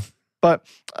don't know. But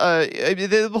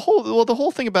the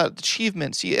whole thing about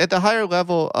achievement, see, at the higher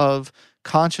level of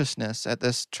consciousness, at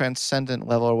this transcendent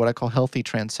level, or what I call healthy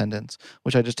transcendence,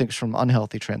 which I distinguish from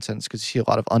unhealthy transcendence, because you see a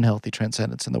lot of unhealthy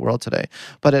transcendence in the world today.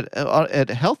 But at a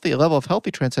level of healthy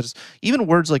transcendence, even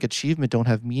words like achievement don't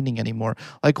have meaning anymore.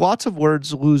 Like lots of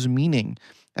words lose meaning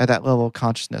at that level of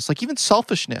consciousness. Like even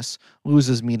selfishness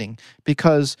loses meaning,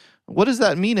 because what does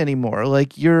that mean anymore?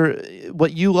 Like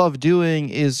what you love doing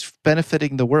is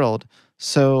benefiting the world.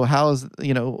 So how's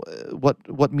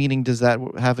what meaning does that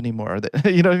have anymore?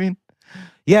 You know what I mean?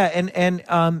 Yeah,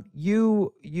 and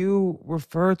you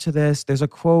refer to this. There's a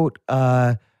quote.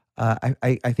 I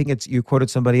think it's you quoted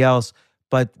somebody else,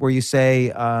 but where you say,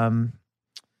 the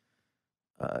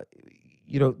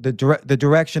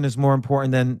direction is more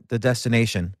important than the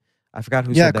destination. I forgot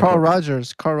who said that. Carl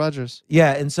Rogers.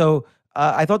 Yeah, and so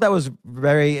I thought that was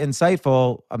very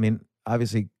insightful. I mean,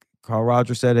 obviously, Carl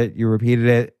Rogers said it. You repeated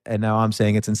it, and now I'm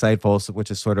saying it's insightful,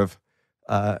 which is sort of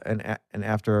an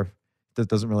after. That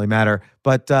doesn't really matter,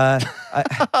 but I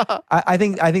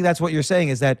think that's what you're saying,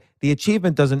 is that the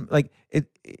achievement doesn't like it.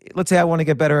 Let's say I want to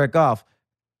get better at golf.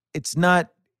 It's not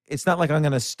like I'm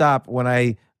going to stop when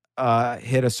I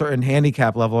hit a certain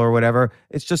handicap level or whatever.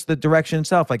 It's just the direction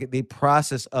itself. Like the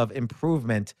process of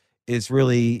improvement is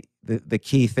really the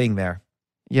key thing there.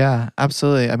 Yeah,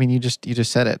 absolutely. I mean, you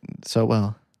just said it so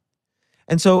well.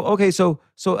 And so, okay, so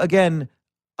again,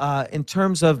 in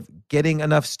terms of getting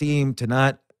enough steam to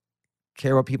not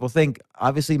care what people think,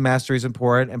 obviously mastery is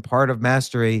important, and part of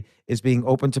mastery is being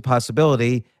open to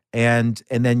possibility and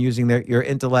then using your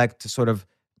intellect to sort of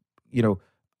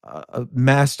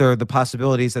master the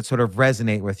possibilities that sort of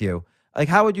resonate with you. Like,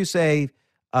 how would you say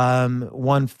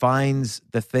one finds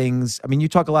the things? I mean, you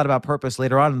talk a lot about purpose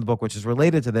later on in the book, which is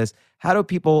related to this. How do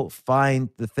people find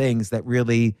the things that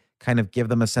really kind of give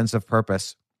them a sense of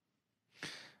purpose?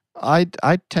 I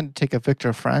tend to take a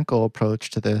Viktor Frankl approach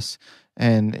to this.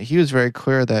 And he was very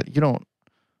clear that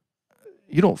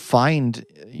you don't find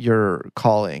your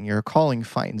calling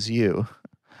finds you.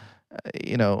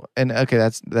 And okay,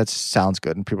 that sounds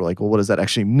good. And people are like, well, what does that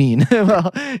actually mean? Well,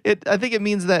 I think it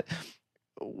means that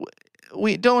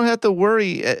we don't have to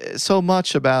worry so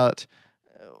much about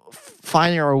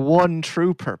finding our one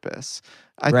true purpose.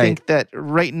 I think that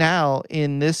right now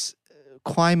in this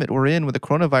climate we're in with the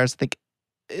coronavirus, I think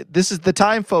this is the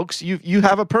time, folks. You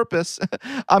have a purpose.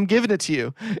 I'm giving it to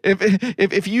you.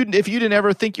 If you didn't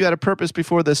ever think you had a purpose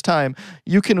before this time,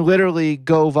 you can literally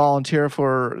go volunteer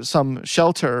for some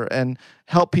shelter and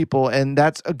help people, and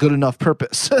that's a good enough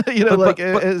purpose. But you know what?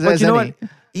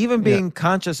 Even being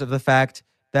conscious of the fact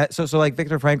that so like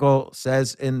Viktor Frankl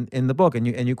says in the book, and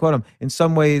you quote him in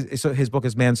some ways. So his book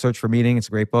is Man's Search for Meaning. It's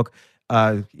a great book.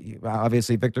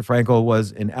 Obviously, Viktor Frankl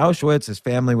was in Auschwitz. His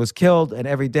family was killed, and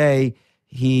every day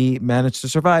he managed to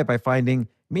survive by finding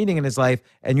meaning in his life.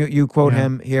 And you quote Yeah.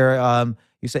 him here.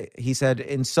 He said,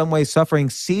 in some ways, suffering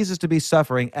ceases to be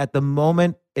suffering at the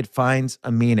moment it finds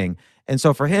a meaning. And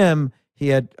so for him, he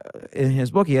had in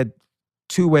his book, he had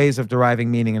two ways of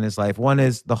deriving meaning in his life. One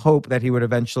is the hope that he would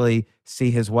eventually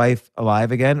see his wife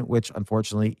alive again, which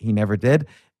unfortunately he never did.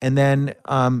 And then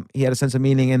he had a sense of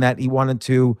meaning in that he wanted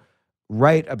to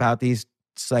write about these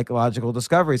psychological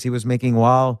discoveries he was making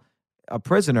while a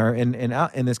prisoner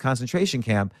in this concentration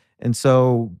camp. And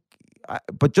so,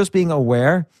 but just being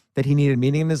aware that he needed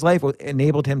meaning in his life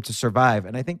enabled him to survive.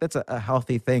 And I think that's a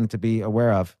healthy thing to be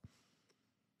aware of.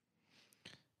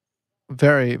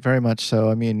 Very, very much so.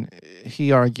 I mean,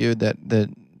 he argued that the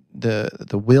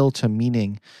will to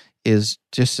meaning is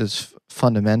just as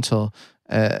fundamental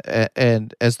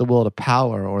and as the will to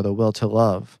power or the will to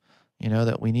love. You know,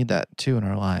 that we need that too in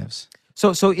our lives.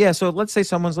 So let's say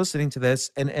someone's listening to this,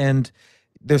 and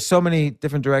there's so many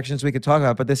different directions we could talk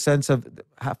about, but this sense of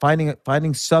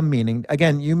finding some meaning.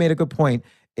 Again, you made a good point.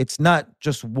 It's not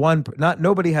just one.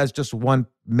 Nobody has just one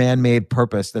man-made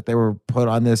purpose that they were put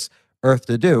on this earth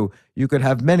to do. You could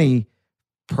have many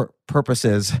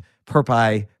purposes,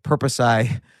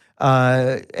 purposi,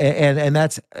 and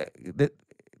that's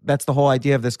the whole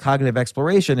idea of this cognitive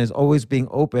exploration, is always being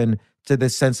open to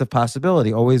this sense of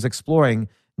possibility, always exploring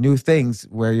new things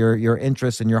where your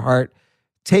interests and your heart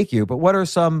take you. But what are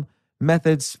some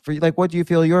methods for you? Like, what do you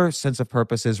feel your sense of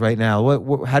purpose is right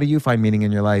now? How do you find meaning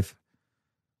in your life?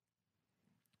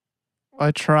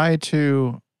 I try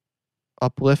to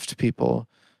uplift people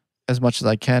as much as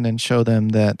I can and show them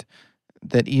that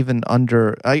even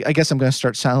under, I guess I'm going to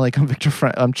start sounding like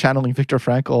I'm channeling Viktor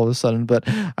Frankl all of a sudden, but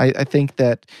I think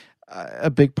that a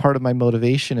big part of my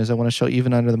motivation is I want to show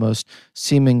even under the most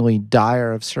seemingly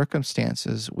dire of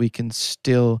circumstances, we can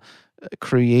still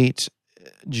create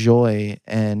joy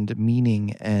and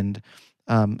meaning and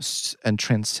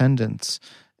transcendence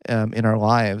in our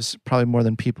lives, probably more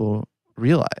than people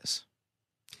realize.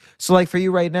 So, like for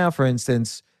you right now, for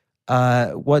instance,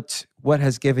 what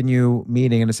has given you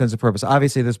meaning and a sense of purpose?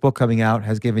 Obviously, this book coming out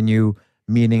has given you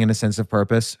meaning and a sense of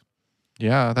purpose.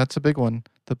 Yeah, that's a big one.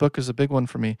 The book is a big one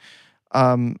for me.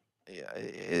 As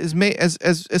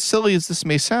silly as this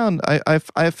may sound,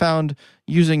 I've found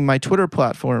using my Twitter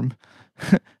platform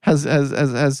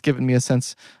has given me a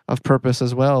sense of purpose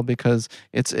as well, because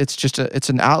it's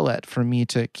an outlet for me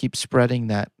to keep spreading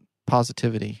that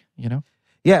positivity, you know?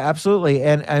 Yeah, absolutely.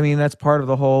 And I mean, that's part of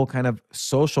the whole kind of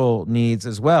social needs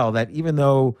as well, that even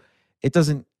though it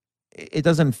doesn't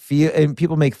feel, and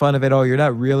people make fun of it, oh, you're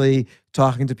not really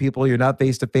talking to people, you're not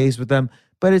face to face with them,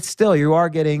 but it's still, you are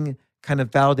getting kind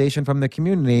of validation from the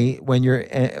community when you're,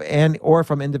 or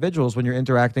from individuals when you're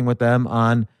interacting with them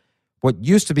on what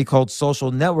used to be called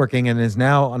social networking and is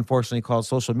now unfortunately called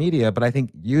social media. But I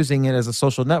think using it as a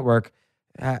social network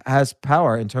has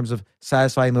power in terms of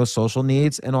satisfying those social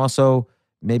needs and also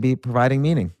maybe providing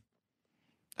meaning.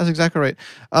 That's exactly right.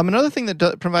 Another thing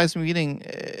that provides meaning,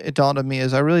 it dawned on me,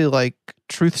 is I really like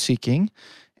truth seeking,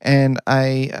 and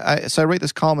so I write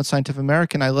this column at Scientific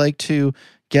American. I like to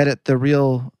get at the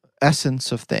real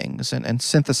essence of things and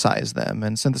synthesize them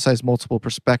and synthesize multiple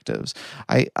perspectives.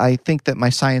 I think that my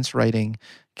science writing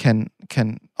can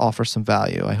offer some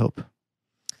value, I hope.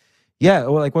 Yeah,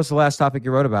 well, like what's the last topic you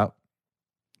wrote about?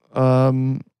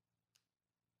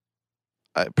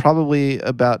 Probably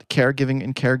about caregiving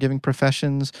and caregiving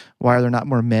professions. Why are there not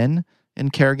more men in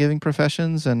caregiving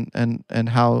professions? And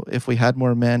how, if we had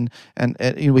more men, and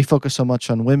we focus so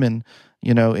much on women,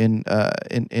 in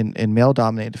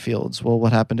male-dominated fields. Well,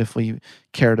 what happened if we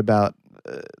cared about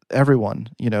everyone,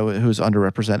 who's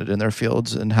underrepresented in their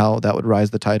fields, and how that would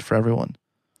rise the tide for everyone,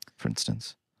 for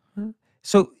instance?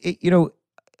 So,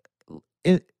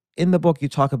 in the book, you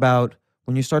talk about,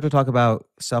 when you start to talk about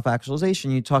self-actualization,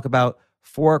 you talk about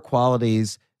 4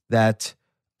 qualities that,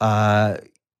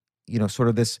 sort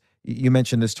of this, you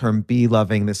mentioned this term, be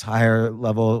loving, this higher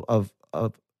level of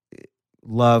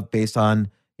love based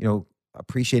on,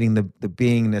 appreciating the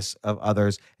beingness of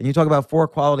others. And you talk about 4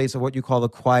 qualities of what you call the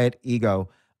quiet ego: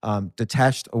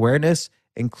 detached awareness,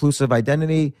 inclusive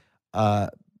identity,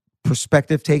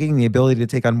 perspective taking, the ability to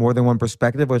take on more than one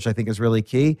perspective, which I think is really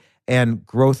key, and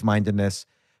growth mindedness.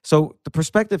 So the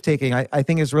perspective taking, I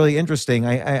think, is really interesting.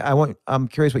 I'm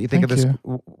curious what you think of this.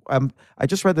 I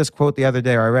just read this quote the other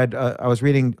day. I was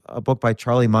reading a book by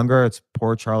Charlie Munger. It's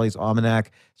Poor Charlie's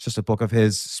Almanac. It's just a book of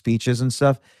his speeches and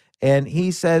stuff. And he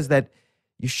says that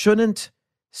you shouldn't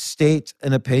state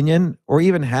an opinion or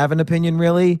even have an opinion,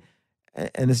 really.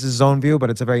 And this is his own view,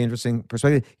 but it's a very interesting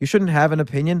perspective. You shouldn't have an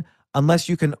opinion unless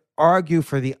you can argue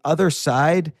for the other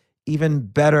side even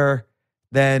better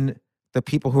than the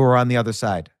people who are on the other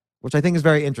side. which I think is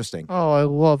very interesting. Oh, I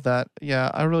love that.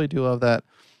 Yeah, I really do love that.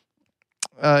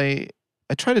 I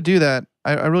try to do that.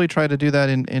 I really try to do that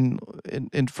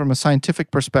in from a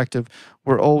scientific perspective.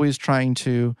 We're always trying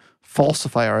to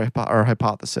falsify our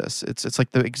hypothesis. It's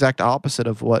like the exact opposite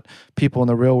of what people in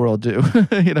the real world do.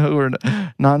 Who are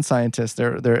non-scientists.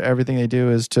 They're everything they do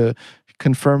is to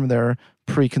confirm their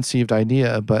preconceived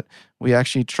idea. But we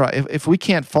actually try. If we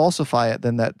can't falsify it,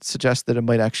 then that suggests that it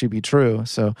might actually be true.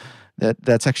 So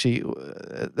that's actually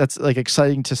that's like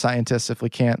exciting to scientists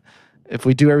if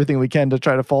we do everything we can to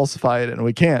try to falsify it and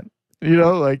we can't,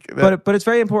 like that. But it's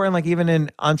very important, like even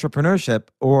in entrepreneurship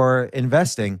or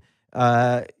investing,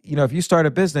 if you start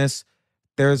a business,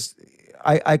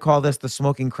 I call this the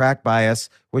smoking crack bias,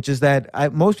 which is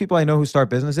that most people I know who start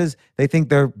businesses, they think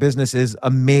their business is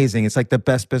amazing. It's like the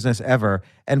best business ever.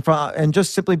 And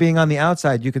just simply being on the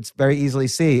outside, you could very easily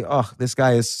see, oh, this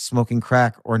guy is smoking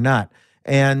crack or not.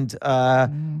 And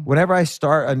whenever I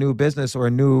start a new business or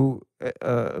a new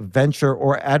venture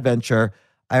or adventure,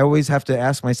 I always have to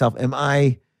ask myself, am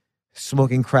I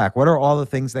smoking crack? What are all the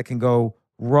things that can go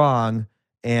wrong?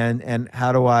 And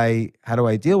how do I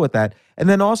deal with that? And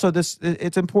then also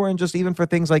it's important just even for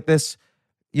things like this,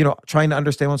 trying to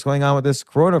understand what's going on with this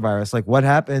coronavirus. Like what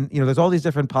happened, there's all these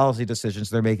different policy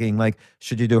decisions they're making. Like,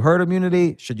 should you do herd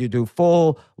immunity? Should you do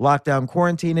full lockdown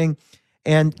quarantining?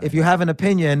 And if you have an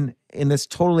opinion in this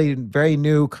totally very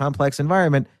new, complex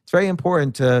environment, it's very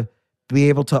important to be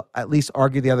able to at least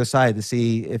argue the other side to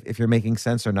see if you're making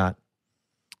sense or not.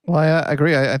 Well, I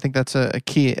agree. I think that's a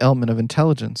key element of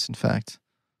intelligence, in fact.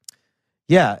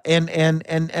 Yeah, and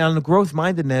on the growth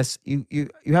mindedness, you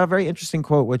have a very interesting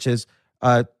quote, which is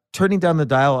turning down the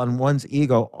dial on one's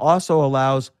ego also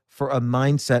allows for a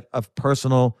mindset of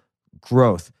personal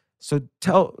growth. So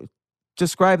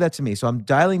describe that to me. So I'm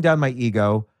dialing down my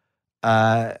ego.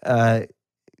 How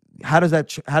does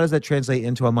that translate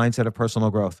into a mindset of personal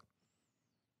growth?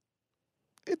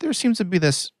 There seems to be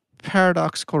this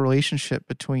paradoxical relationship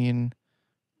between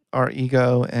our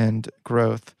ego and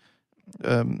growth.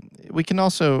 We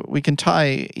can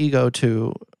tie ego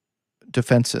to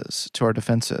our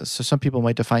defenses. So some people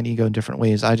might define ego in different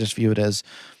ways. I just view it as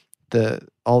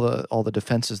all the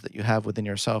defenses that you have within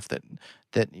yourself that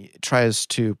tries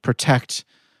to protect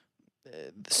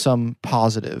some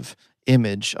positive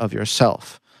image of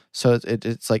yourself. So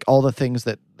it's like all the things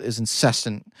that is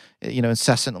incessantly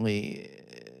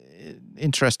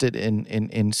interested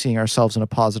in seeing ourselves in a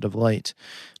positive light.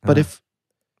 But if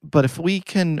we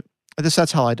can,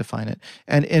 that's how I define it.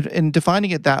 And in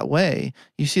defining it that way,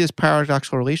 you see this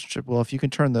paradoxical relationship. Well, if you can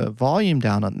turn the volume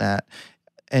down on that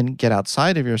and get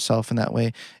outside of yourself in that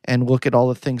way and look at all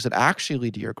the things that actually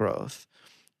lead to your growth,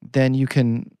 then you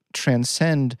can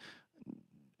transcend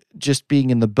just being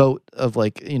in the boat of,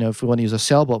 like, if we want to use a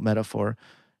sailboat metaphor,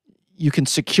 you can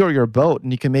secure your boat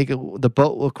and you can make the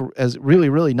boat look as really,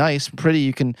 really nice and pretty.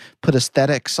 You can put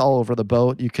aesthetics all over the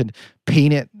boat. You can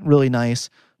paint it really nice.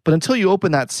 But until you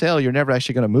open that sail, you're never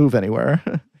actually going to move anywhere.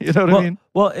 You know what I mean?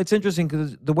 Well, it's interesting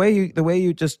because the way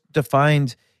you just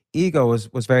defined ego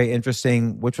was very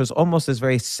interesting, which was almost this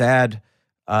very sad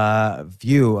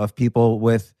view of people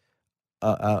with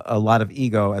a lot of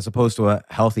ego as opposed to a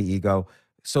healthy ego.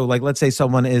 So, like, let's say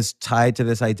someone is tied to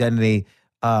this identity.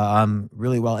 I'm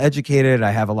really well educated. I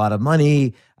have a lot of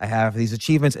money. I have these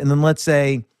achievements. And then let's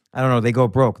say, I don't know, they go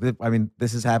broke. I mean,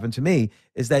 this has happened to me,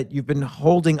 is that you've been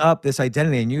holding up this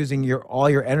identity and using all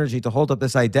your energy to hold up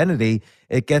this identity.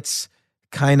 It gets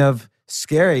kind of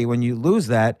scary when you lose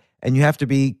that, and you have to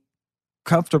be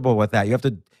comfortable with that. You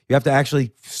have to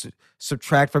actually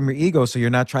subtract from your ego, so you're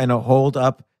not trying to hold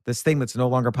up this thing that's no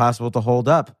longer possible to hold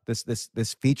up,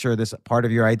 this feature, this part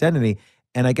of your identity.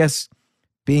 And I guess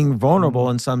being vulnerable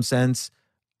in some sense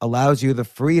allows you the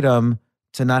freedom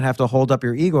to not have to hold up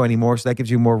your ego anymore. So that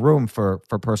gives you more room for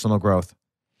personal growth.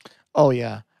 Oh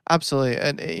yeah, absolutely.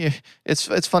 And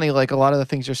it's funny, like a lot of the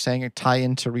things you're saying tie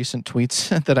into recent tweets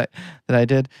that I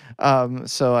did.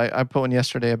 So I put one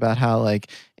yesterday about how, like,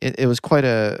 it was quite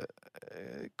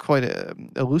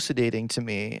elucidating to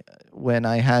me when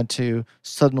I had to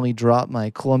suddenly drop my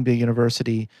Columbia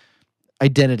University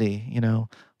identity,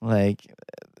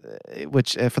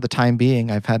 which for the time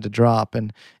being I've had to drop,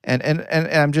 and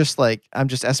I'm just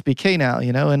SBK now,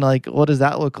 and like, what does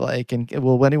that look like? And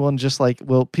will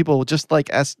people just like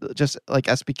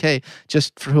SBK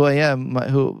just for who I am,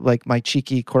 my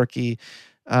cheeky, quirky,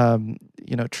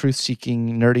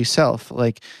 truth-seeking, nerdy self?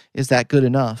 Like, is that good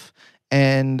enough?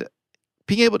 And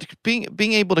being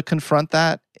able to confront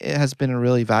that, it has been a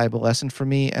really valuable lesson for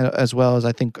me, as well as,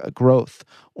 I think, growth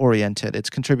oriented. It's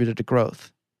contributed to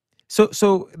growth.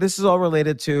 So this is all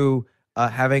related to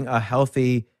having a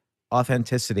healthy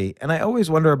authenticity. And I always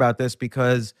wonder about this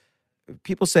because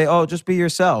people say, "Oh, just be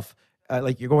yourself."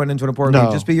 Like you're going into an important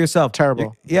meeting, just be yourself.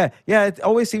 Terrible. Yeah. It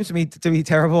always seems to me to be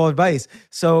terrible advice.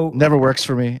 So Never works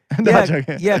for me. No, I'm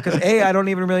joking. because I don't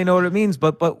even really know what it means.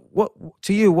 But what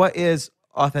to you? What is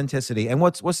authenticity, and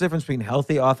what's the difference between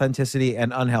healthy authenticity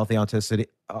and unhealthy authenticity?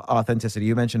 Authenticity.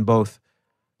 You mentioned both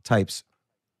types.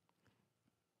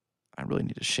 I really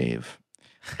need to shave.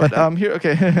 But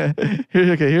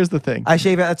here's the thing. I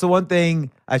shave. That's the one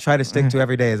thing I try to stick to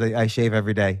every day. Is I shave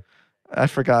every day. I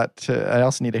forgot to. I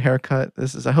also need a haircut.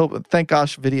 Thank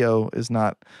gosh, video is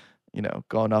not,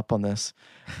 going up on this.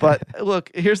 But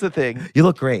look, here's the thing. You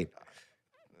look great.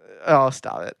 Oh,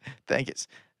 stop it. Thanks.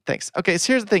 Okay,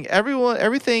 so here's the thing.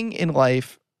 Everything in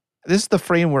life. This is the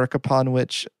framework upon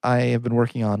which I have been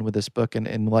working on with this book and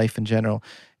in life in general.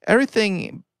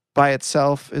 Everything by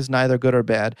itself is neither good or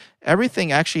bad.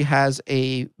 Everything actually has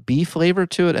a B flavor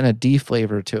to it and a D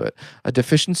flavor to it, a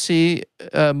deficiency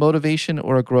motivation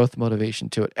or a growth motivation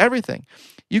to it. Everything.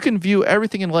 You can view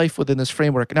everything in life within this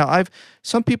framework. Now,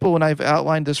 some people, when I've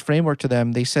outlined this framework to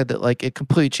them, they said that like it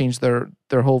completely changed their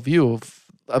whole view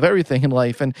of everything in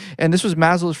life. And this was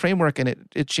Maslow's framework, and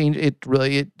it changed. It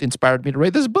inspired me to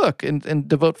write this book and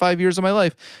devote 5 years of my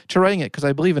life to writing it because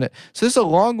I believe in it. So this is a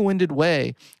long-winded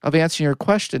way of answering your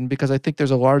question because I think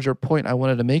there's a larger point I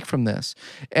wanted to make from this.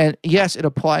 And yes, it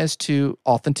applies to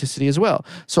authenticity as well.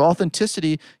 So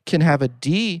authenticity can have a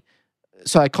D.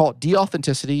 So I call it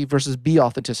de-authenticity versus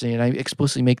B-authenticity, and I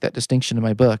explicitly make that distinction in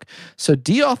my book. So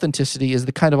de-authenticity is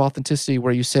the kind of authenticity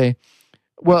where you say,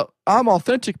 well, I'm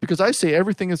authentic because I say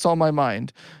everything that's on my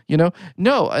mind.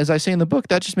 No, as I say in the book,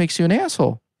 that just makes you an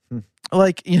asshole.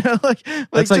 Like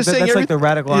That's like the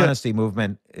radical honesty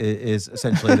movement is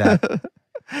essentially that.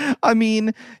 I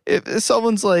mean, if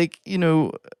someone's like,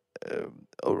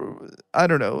 I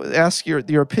don't know, ask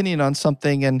your opinion on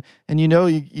something, and you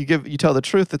tell the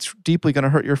truth, that's deeply going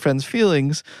to hurt your friend's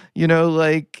feelings.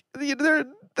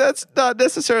 That's not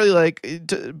necessarily like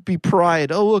to be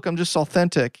pride. Oh, look, I'm just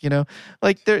authentic. You're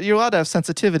allowed to have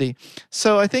sensitivity.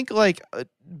 So I think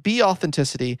B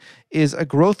authenticity is a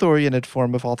growth-oriented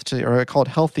form of authenticity, or I call it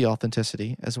healthy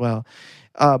authenticity as well,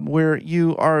 where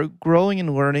you are growing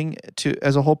and learning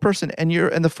as a whole person, and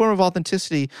the form of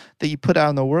authenticity that you put out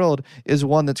in the world is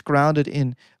one that's grounded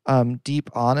in deep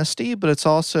honesty, but it's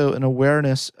also an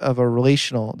awareness of the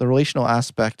relational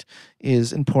aspect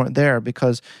is important there,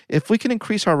 because if we can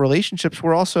increase our relationships,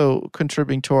 we're also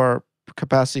contributing to our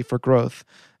capacity for growth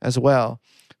as well.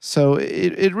 So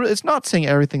it's not saying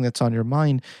everything that's on your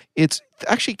mind. It's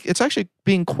actually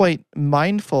being quite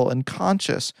mindful and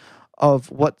conscious of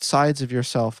what sides of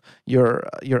yourself you're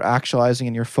actualizing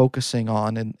and you're focusing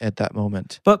on at that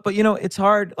moment. But it's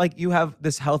hard. Like you have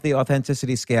this healthy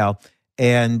authenticity scale,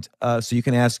 and so you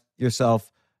can ask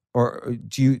yourself, or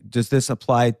does this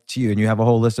apply to you? And you have a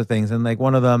whole list of things, and like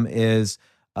one of them is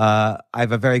I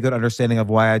have a very good understanding of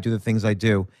why I do the things I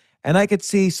do. And I could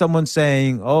see someone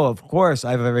saying, "Oh, of course, I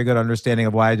have a very good understanding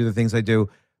of why I do the things I do,"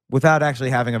 without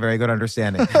actually having a very good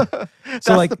understanding. That's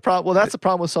the problem. Well, that's the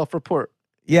problem with self-report.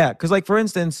 Yeah, because like for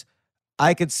instance,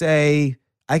 I could say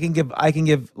I can give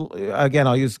again.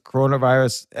 I'll use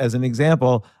coronavirus as an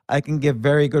example. I can give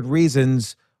very good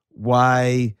reasons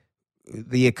why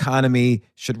the economy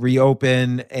should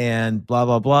reopen and blah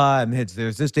blah blah. And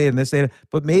there's this data and this data,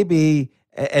 but maybe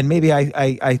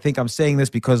I think I'm saying this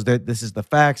because this is the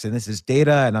facts and this is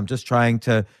data, and I'm just trying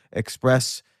to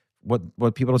express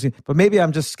what people don't see. But maybe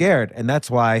I'm just scared, and that's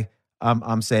why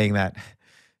I'm saying that.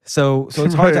 So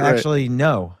it's hard to actually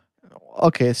know.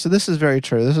 Okay, so this is very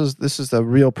true. This is the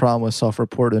real problem with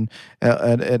self-report and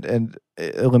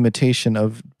a limitation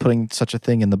of putting such a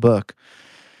thing in the book.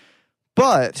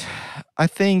 But I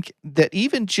think that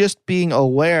even just being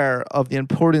aware of the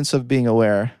importance of being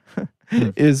aware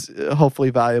is hopefully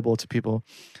valuable to people.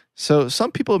 So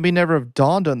some people may never have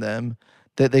dawned on them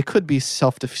that they could be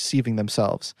self-deceiving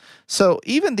themselves. So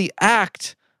even the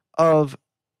act of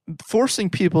forcing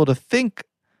people to think,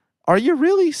 are you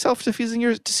really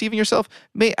deceiving yourself,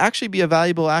 may actually be a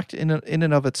valuable act in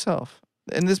and of itself.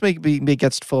 And this may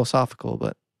gets philosophical,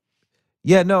 but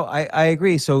yeah, no, I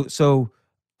agree. So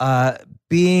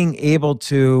being able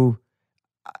to,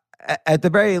 at the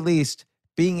very least,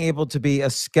 being able to be a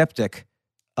skeptic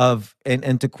of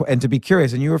and to be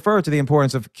curious, and you refer to the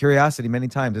importance of curiosity many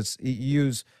times.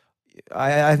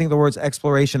 I think the words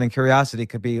exploration and curiosity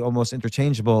could be almost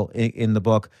interchangeable in the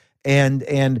book,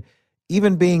 and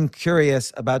even being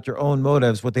curious about your own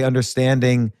motives with the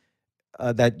understanding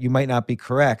that you might not be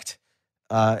correct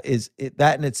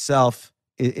that in itself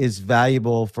is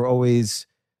valuable for always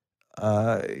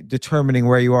determining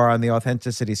where you are on the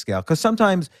authenticity scale. Because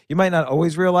sometimes you might not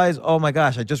always realize, oh my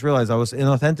gosh, I just realized I was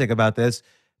inauthentic about this.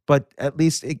 But at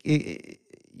least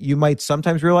you might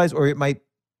sometimes realize, or it might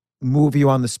move you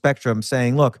on the spectrum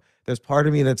saying, look, there's part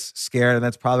of me that's scared, and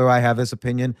that's probably why I have this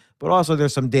opinion. But also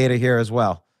there's some data here as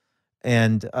well.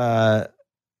 And so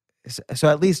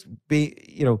at least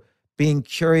being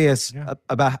curious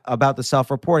about the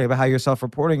self-reporting, about how you're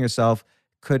self-reporting yourself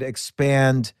could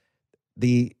expand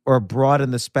or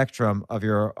broaden the spectrum of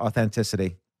your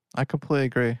authenticity. I completely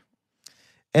agree.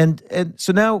 And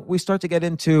so now we start to get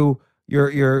into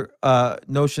your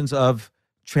notions of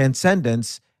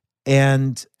transcendence,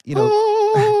 and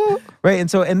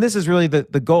right. And this is really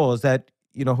the goal, is that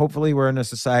hopefully we're in a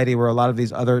society where a lot of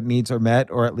these other needs are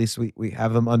met, or at least we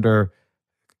have them under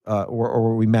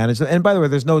or we manage them. And by the way,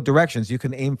 there's no directions. You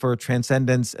can aim for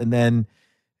transcendence, and then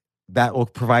that will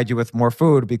provide you with more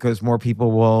food because more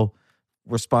people will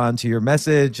respond to your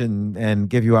message and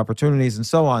give you opportunities and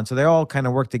so on. So they all kind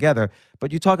of work together.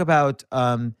 But you talk about,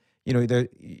 either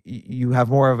you have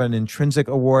more of an intrinsic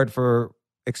award for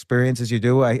experiences you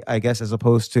do, I guess, as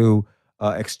opposed to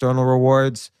external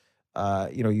rewards.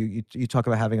 You talk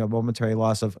about having a momentary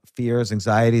loss of fears,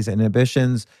 anxieties, and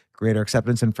inhibitions, greater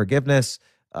acceptance and forgiveness,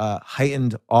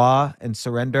 heightened awe and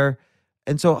surrender.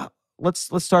 And so let's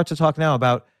start to talk now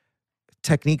about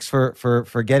techniques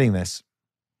for getting this.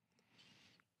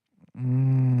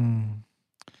 The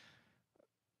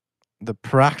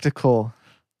practical,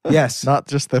 yes, not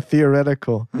just the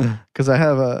theoretical, because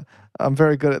I'm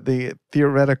very good at the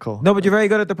theoretical. No, but you're very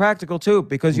good at the practical too,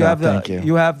 because you have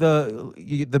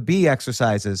the B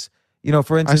exercises.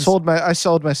 For instance, I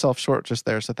sold myself short just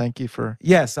there, so thank you for.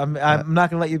 Yes, I'm not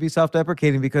going to let you be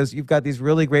self-deprecating, because you've got these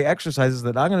really great exercises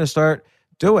that I'm going to start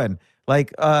doing,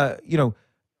 like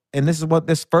and this is what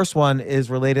this first one is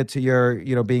related to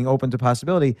your being open to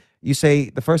possibility. You say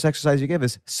the first exercise you give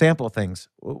is sample things.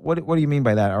 What do you mean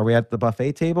by that? Are we at the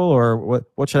buffet table, or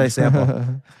what should I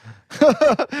sample?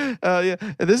 Yeah,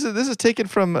 this is taken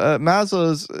from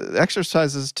Maslow's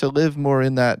exercises to live more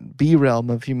in that B realm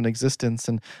of human existence,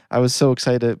 and I was so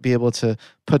excited to be able to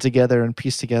put together and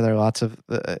piece together lots of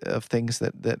things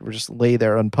that were just laid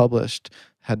there unpublished,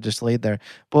 had just laid there.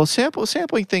 Well,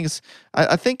 sampling things.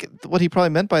 I think what he probably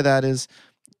meant by that is,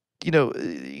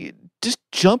 just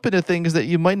jump into things that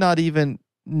you might not even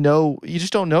know. You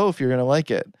just don't know if you're gonna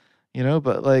like it.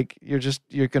 But like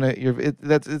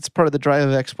it's part of the drive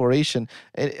of exploration.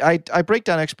 I break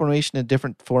down exploration in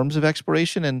different forms of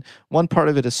exploration, and one part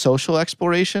of it is social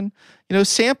exploration.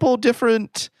 Sample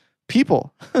different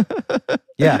people.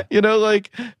 Yeah. Like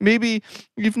maybe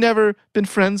you've never been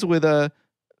friends with a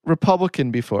Republican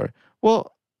before.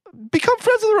 Well, become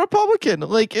friends with a Republican.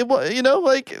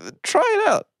 Try it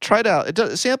out.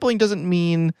 Sampling doesn't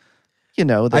mean,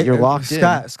 that you're locked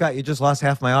in. Scott, you just lost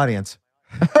half my audience.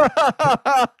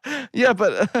 Yeah,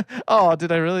 but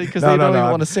did I really? Because they don't even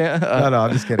want to say. No,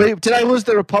 I'm just kidding. Wait, did I lose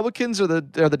the Republicans or the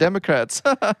Democrats?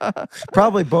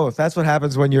 Probably both. That's what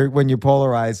happens when you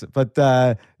polarize. But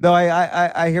no,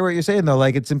 I hear what you're saying though.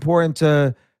 Like, it's important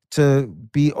to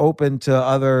be open to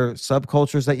other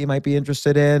subcultures that you might be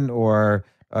interested in, or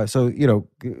so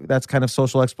that's kind of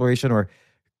social exploration. Or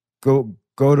go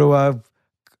to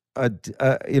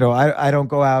I don't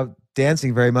go out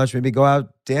dancing very much. Maybe go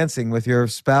out dancing with your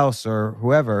spouse or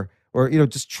whoever, or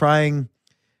just trying.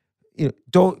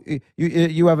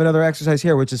 You have another exercise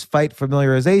here, which is fight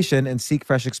familiarization and seek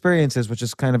fresh experiences, which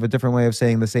is kind of a different way of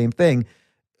saying the same thing.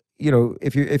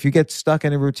 If you get stuck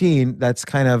in a routine, that's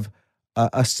kind of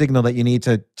a signal that you need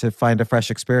to find a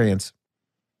fresh experience.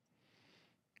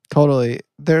 Totally.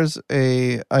 Maslow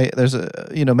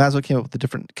came up with the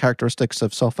different characteristics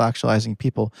of self-actualizing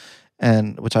people,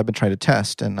 and which I've been trying to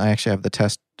test. And I actually have the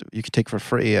test you can take for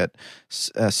free at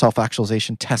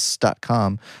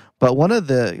selfactualizationtests.com. But one of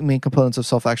the main components of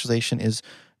self-actualization is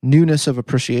newness of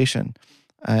appreciation.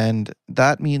 And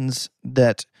that means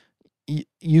that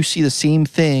you see the same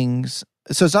things.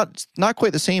 So it's not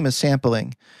quite the same as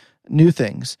sampling new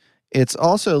things. It's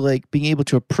also like being able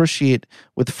to appreciate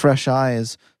with fresh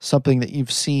eyes something that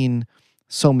you've seen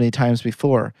so many times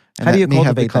before. And how do you may have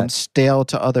cultivate become that? Stale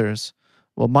to others.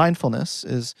 Well, mindfulness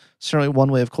is certainly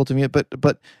one way of cultivating it,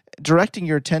 but directing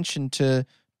your attention to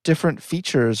different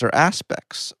features or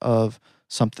aspects of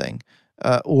something,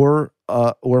 or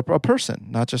a person,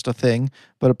 not just a thing,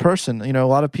 but a person. A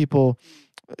lot of people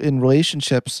in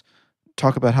relationships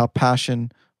talk about how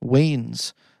passion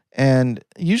wanes, and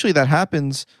usually that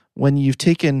happens when you've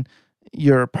taken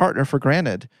your partner for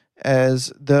granted,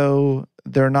 as though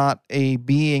they're not a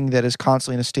being that is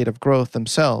constantly in a state of growth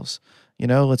themselves.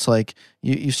 It's like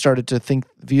you started to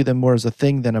view them more as a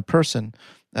thing than a person,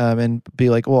 and be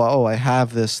like, well, oh, I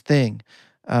have this thing.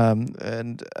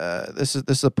 And this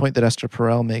is a point that Esther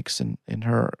Perel makes in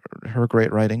her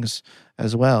great writings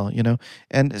as well,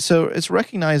 And so it's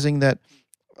recognizing that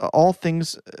most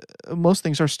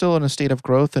things are still in a state of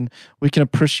growth, and we can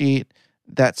appreciate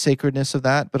that sacredness of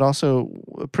that, but also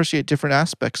appreciate different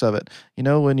aspects of it.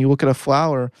 When you look at a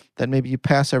flower that maybe you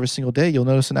pass every single day, you'll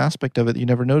notice an aspect of it that you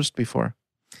never noticed before.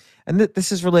 And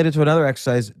this is related to another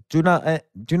exercise. Do not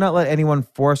let anyone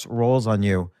force roles on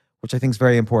you, which I think is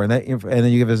very important. And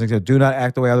then you give this example: do not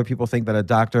act the way other people think that a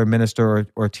doctor, a minister,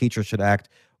 or teacher should act.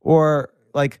 Or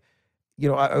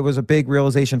it was a big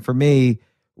realization for me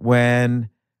when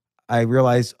I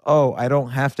realized, I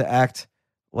don't have to act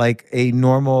like a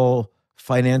normal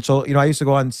financial. I used to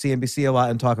go on CNBC a lot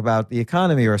and talk about the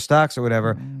economy or stocks or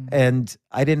whatever, and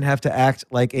I didn't have to act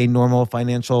like a normal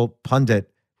financial pundit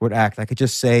would act. I could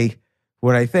just say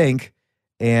what I think,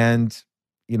 and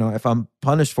if I'm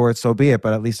punished for it, so be it,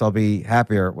 but at least I'll be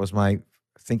happier, was my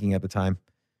thinking at the time.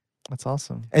 That's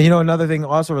awesome. And another thing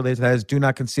also related to that is do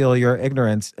not conceal your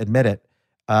ignorance, admit it.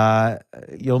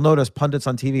 You'll notice pundits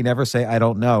on TV never say I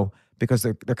don't know, because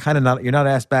they're kind of not, you're not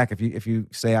asked back if you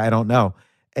say I don't know.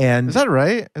 And is that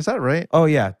right? Oh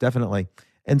yeah, definitely.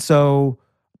 And so,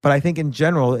 but I think in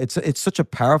general, it's such a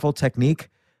powerful technique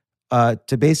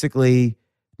to basically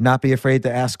not be afraid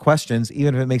to ask questions,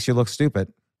 even if it makes you look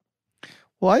stupid.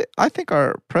 Well, I think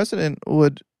our president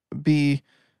would be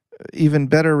even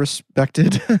better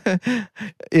respected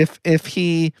if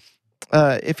he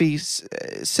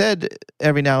said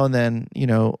every now and then,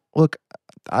 look,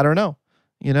 I don't know,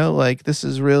 this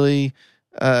is really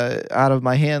out of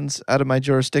my hands, out of my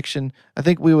jurisdiction. I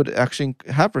think we would actually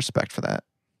have respect for that.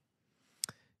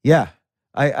 Yeah,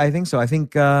 I think so. I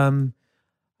think I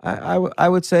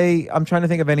would say, I'm trying to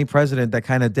think of any president that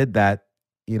kind of did that,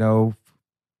 who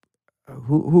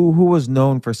was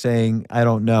known for saying, I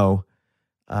don't know.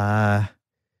 I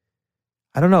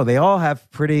don't know. They all have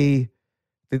people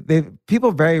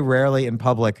very rarely in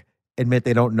public admit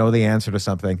they don't know the answer to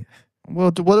something.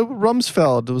 Well, what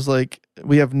Rumsfeld was like,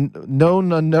 we have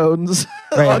known unknowns,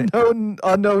 right. unknown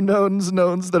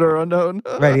knowns that are unknown.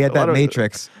 Right, he had that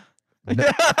matrix.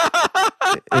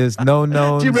 Is known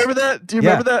knowns. Do you remember that?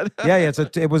 Remember that? Yeah.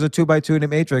 It was a 2x2 in a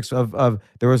matrix of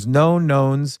there was known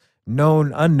knowns,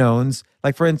 known unknowns.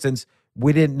 Like, for instance,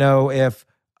 we didn't know if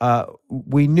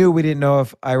we didn't know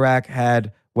if Iraq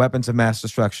had weapons of mass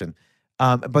destruction.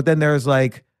 But then there's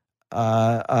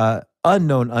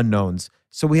unknown unknowns.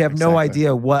 So we have no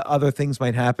idea what other things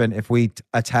might happen if we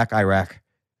attack Iraq.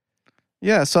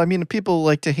 Yeah. So, I mean, people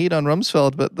like to hate on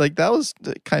Rumsfeld, but that was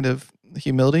kind of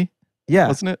humility. Yeah.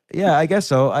 Wasn't it? Yeah, I guess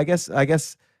so. I guess I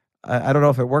don't know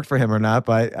if it wored for him or not,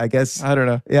 but I guess. I don't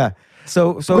know. Yeah.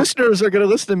 So listeners are going to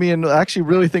listen to me and actually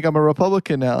really think I'm a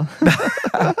Republican now.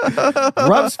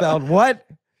 Rumsfeld, what?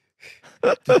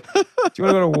 Do you want to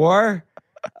go to war?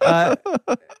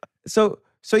 So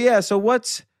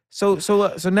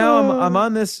now I'm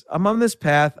on this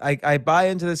path. I buy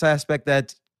into this aspect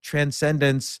that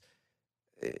transcendence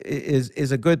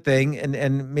is a good thing,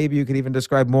 and maybe you could even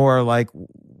describe more like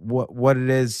what it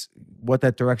is, what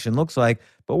that direction looks like.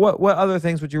 But what other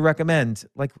things would you recommend?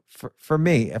 Like for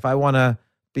me, if I want to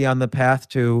be on the path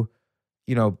to,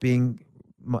 being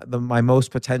my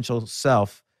most potential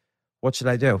self, what should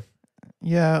I do?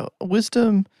 Yeah,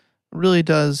 wisdom really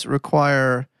does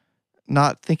require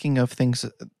not thinking of things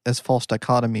as false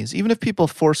dichotomies. Even if people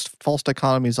force false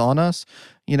dichotomies on us,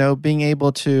 being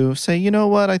able to say, you know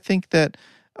what, I think that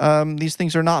these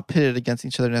things are not pitted against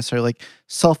each other necessarily, like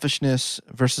selfishness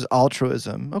versus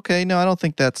altruism. Okay, no, I don't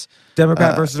think that's...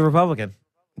 Democrat versus Republican.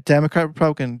 Democrat,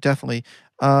 Republican, definitely.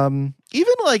 Even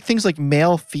like things like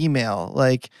male, female,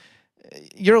 like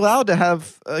you're allowed to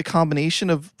have a combination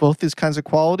of both these kinds of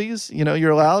qualities.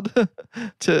 You're allowed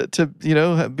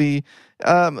to be...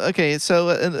 okay,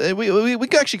 so we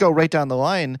could actually go right down the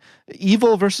line.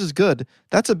 Evil versus good.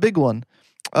 That's a big one.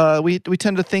 We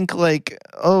tend to think like,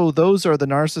 oh, those are the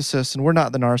narcissists and we're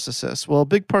not the narcissists. Well, a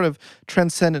big part of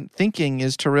transcendent thinking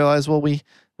is to realize, well, we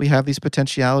have these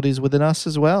potentialities within us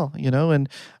as well, and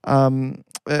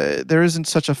there isn't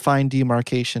such a fine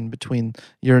demarcation between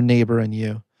your neighbor and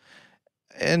you.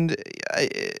 And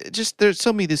there's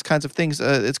so many of these kinds of things.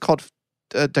 It's called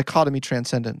dichotomy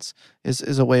transcendence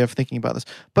is a way of thinking about this.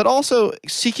 But also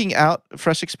seeking out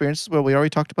fresh experiences, well, we already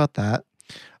talked about that.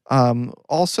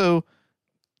 Also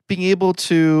being able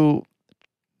to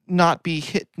not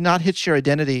hitch your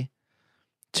identity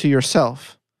to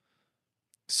yourself.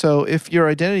 So if your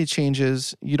identity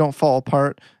changes, you don't fall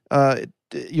apart.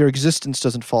 your existence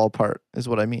doesn't fall apart, is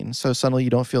what I mean. So suddenly you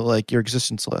don't feel like your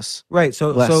existenceless. Right.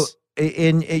 So Less.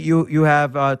 you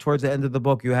have towards the end of the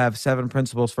book, you have 7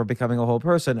 principles for becoming a whole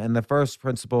person, and the first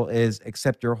principle is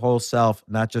accept your whole self,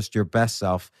 not just your best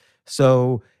self.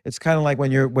 So it's kind of like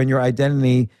when your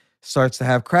identity starts to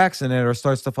have cracks in it or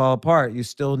starts to fall apart, you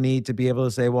still need to be able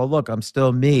to say, well, look, I'm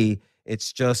still me.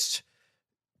 It's just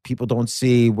people don't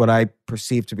see what I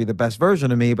perceive to be the best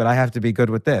version of me, but I have to be good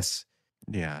with this.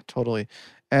 Yeah, totally.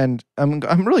 And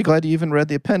I'm really glad you even read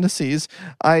the appendices.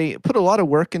 I put a lot of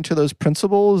work into those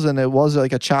principles, and it was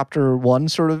like a chapter 1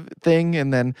 sort of thing.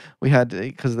 And then we had,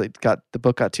 because the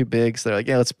book got too big, so they're like,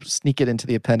 yeah, let's sneak it into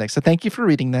the appendix. So thank you for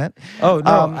reading that. Oh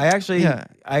no, I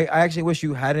actually wish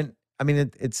you hadn't. I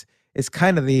mean, it's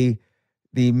kind of the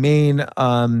main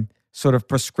sort of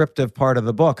prescriptive part of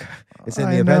the book. It's in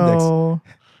the appendix.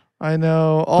 I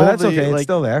know. But that's okay. It's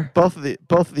still there. Both of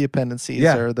the appendices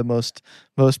are the most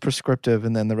prescriptive,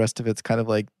 and then the rest of it's kind of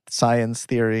like science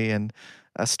theory and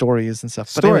stories and stuff.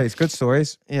 Stories, good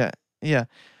stories. Yeah.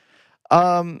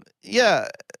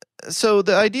 So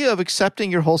the idea of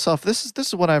accepting your whole self, this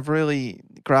is what I've really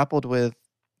grappled with,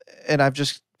 and I've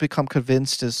just become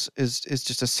convinced is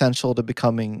just essential to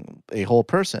becoming a whole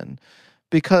person,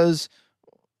 because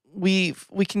we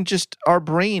can just, our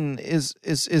brain is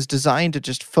designed to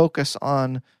just focus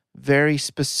on very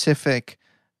specific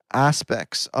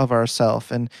aspects of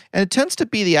ourself, and it tends to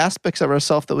be the aspects of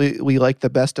ourself that we like the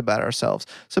best about ourselves.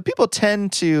 So people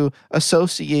tend to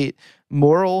associate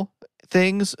moral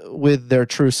things with their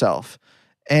true self,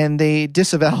 and they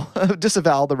disavow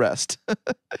the rest.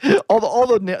 all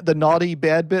the naughty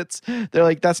bad bits, they're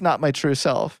like, that's not my true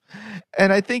self.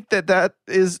 And I think that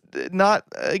is not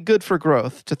good for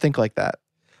growth to think like that.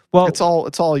 Well, it's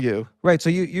all you. Right. So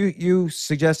you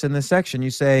suggest in this section,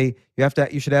 you say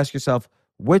you should ask yourself,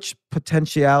 which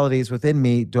potentialities within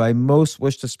me do I most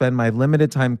wish to spend my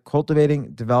limited time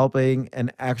cultivating, developing,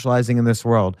 and actualizing in this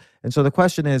world? And so the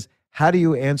question is, how do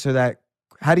you answer that?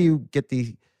 How do you get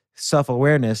the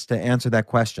self-awareness to answer that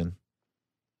question?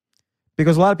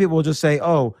 Because a lot of people will just say,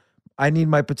 oh, I need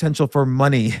my potential for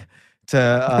money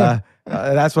to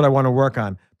that's what I want to work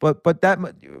on. But that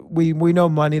we know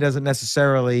money doesn't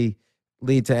necessarily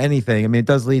lead to anything. I mean, it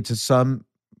does lead to some.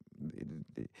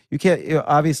 You can't,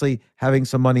 obviously having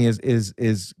some money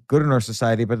is good in our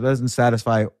society, but it doesn't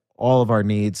satisfy all of our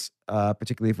needs,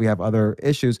 particularly if we have other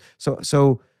issues.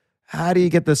 So how do you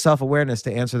get the self-awareness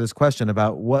to answer this question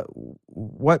about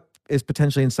what is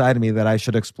potentially inside of me that I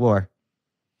should explore?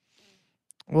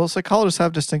 Well, psychologists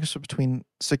have distinguished between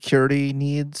security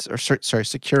needs, or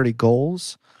security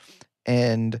goals,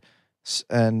 and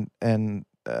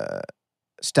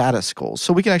status goals.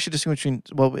 So we can actually distinguish between,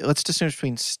 let's distinguish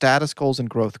between status goals and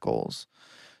growth goals.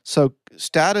 So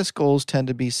status goals tend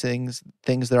to be things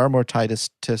that are more tied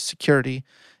to security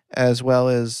as well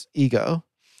as ego.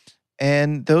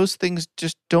 And those things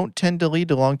just don't tend to lead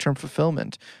to long-term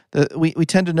fulfillment. We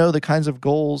tend to know the kinds of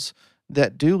goals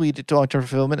that do lead to long-term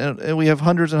fulfillment, and we have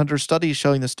hundreds and hundreds of studies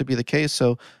showing this to be the case.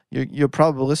 So you're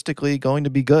probabilistically going to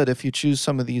be good if you choose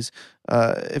some of these.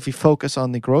 If you focus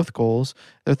on the growth goals,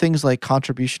 there are things like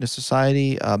contribution to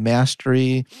society,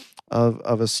 mastery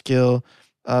of a skill,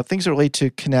 things that relate to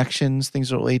connections, things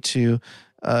that relate to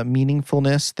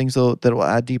meaningfulness, things that will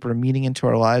add deeper meaning into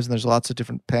our lives. And there's lots of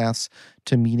different paths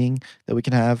to meaning that we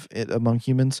can have among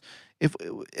humans.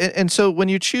 So when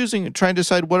you're trying to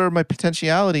decide what are my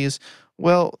potentialities,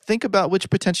 well, think about which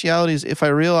potentialities, if I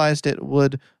realized it,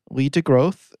 would lead to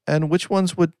growth, and which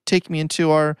ones would take me into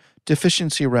our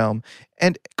deficiency realm.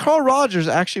 And Carl Rogers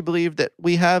actually believed that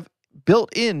we have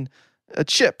built in a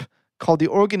chip called the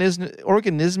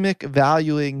organismic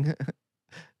valuing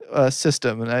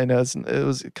system. And I know it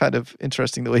was kind of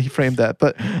interesting the way he framed that,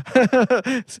 but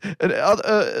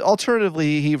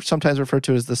alternatively, he sometimes referred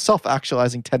to it as the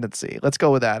self-actualizing tendency. Let's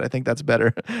go with that. I think that's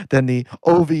better than the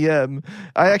OVM.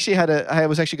 I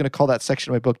was actually going to call that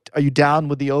section of my book, "Are you down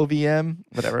with the OVM?"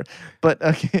 Whatever. But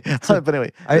okay. But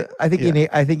anyway, I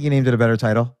think you named it a better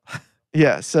title.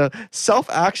 Yeah. So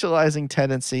self-actualizing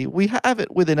tendency, we have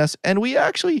it within us, and we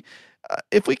actually,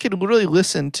 if we can really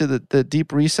listen to the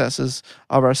deep recesses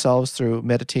of ourselves through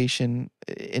meditation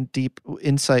and deep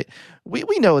insight, we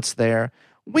know it's there.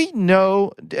 We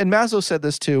know, and Maslow said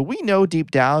this too, we know deep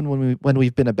down when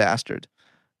we've been a bastard.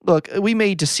 Look, we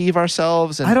may deceive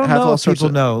ourselves, and I don't have know all if sorts people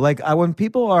of, know. Like when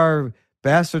people are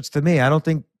bastards to me, I don't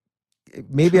think,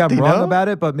 maybe I'm wrong about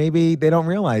it, but maybe they don't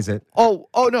realize it. Oh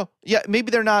no. Yeah,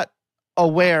 maybe they're not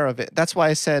aware of it. That's why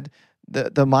I said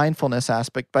the mindfulness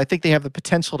aspect, but I think they have the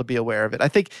potential to be aware of it. I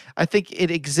think it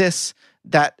exists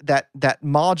that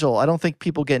module. I don't think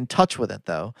people get in touch with it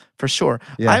though, for sure.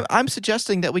 Yeah. I'm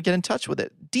suggesting that we get in touch with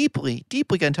it deeply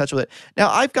get in touch with it. Now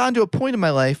I've gotten to a point in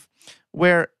my life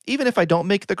where even if I don't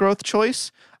make the growth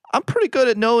choice, I'm pretty good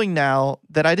at knowing now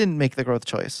that I didn't make the growth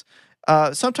choice.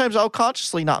 Sometimes I'll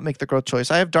consciously not make the growth choice.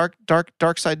 I have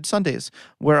dark side Sundays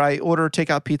where I order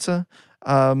takeout pizza,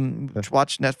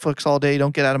 watch Netflix all day,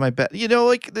 don't get out of my bed.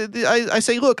 I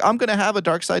say, look, I'm going to have a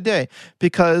dark side day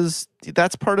because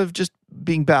that's part of just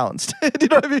being balanced. Do you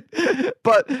know what I mean?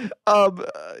 But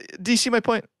do you see my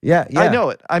point? Yeah. I know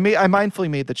it. I mindfully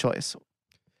made the choice.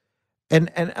 And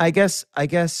I guess,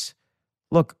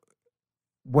 look,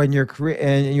 when you're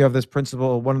and you have this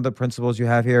principle, one of the principles you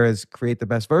have here is create the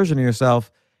best version of yourself.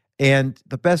 And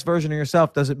the best version of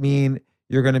yourself doesn't mean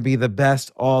you're going to be the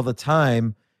best all the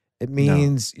time. It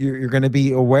means you're going to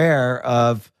be aware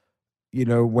of,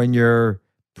 when you're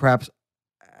perhaps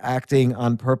acting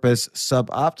on purpose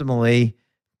suboptimally,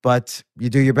 but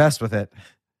you do your best with it.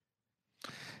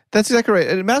 That's exactly right.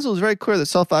 And Maslow was very clear that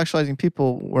self-actualizing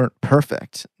people weren't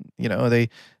perfect.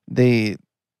 They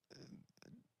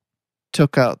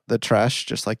took out the trash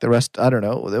just like the rest. I don't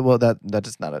know. Well, that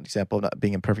is not an example of not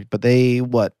being imperfect, but they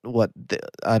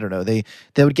I don't know. They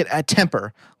would get a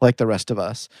temper like the rest of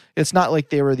us. It's not like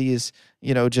they were these,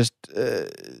 just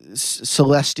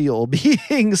celestial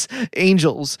beings,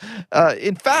 angels.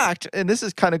 In fact, and this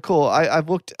is kind of cool.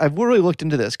 I've really looked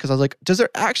into this because I was like, does there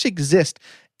actually exist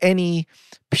any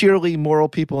purely moral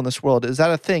people in this world? Is that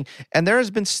a thing? And there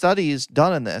has been studies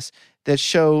done on this that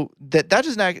show that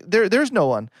doesn't there's no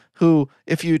one who,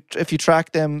 if you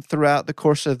track them throughout the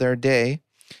course of their day,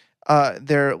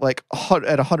 they're like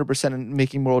at 100% in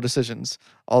making moral decisions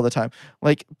all the time.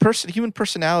 Like human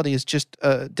personality is just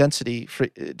density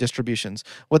distributions.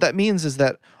 What that means is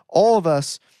that all of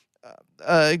us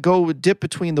go dip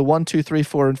between the 1, 2, 3,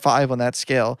 4, and 5 on that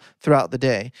scale throughout the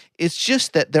day. It's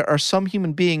just that there are some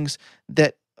human beings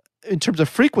that, in terms of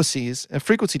frequency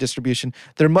distribution,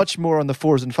 they're much more on the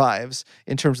 4s and 5s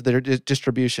in terms of their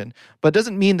distribution. But it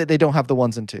doesn't mean that they don't have the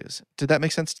 1s and 2s. Did that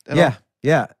make sense at all?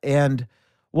 Yeah. And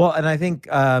I think,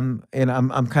 and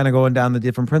I'm kind of going down the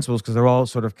different principles because they're all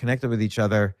sort of connected with each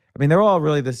other. I mean, they're all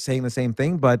really saying the same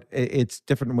thing, but it's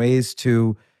different ways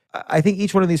to. I think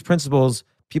each one of these principles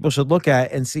people should look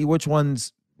at and see which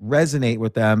ones resonate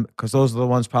with them, because those are the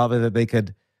ones probably that they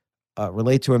could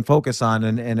relate to and focus on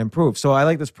and improve. So I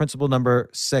like this principle number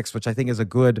 6, which I think is a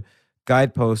good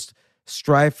guidepost.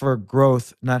 Strive for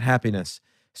growth, not happiness.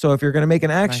 So if you're going to make an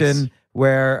action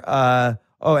where,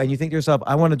 and you think to yourself,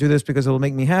 I want to do this because it'll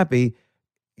make me happy,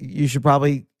 you should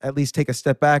probably at least take a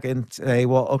step back and say,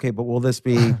 well, okay, but will this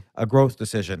be a growth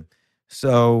decision?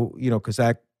 So, because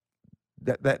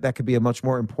that could be a much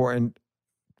more important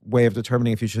way of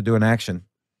determining if you should do an action.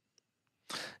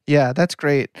 Yeah, that's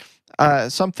great.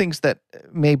 Some things that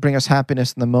may bring us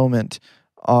happiness in the moment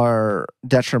are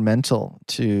detrimental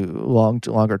to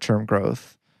longer term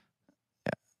growth.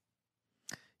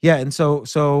 Yeah, and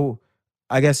so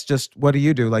I guess just what do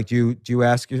you do? Like, do you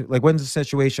ask, like, when's a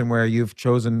situation where you've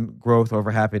chosen growth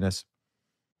over happiness?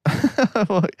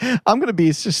 Well, I'm going to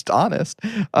be just honest.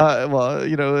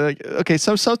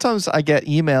 Sometimes I get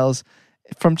emails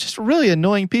from just really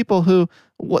annoying people who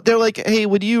they're like, "Hey,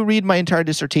 would you read my entire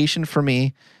dissertation for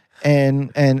me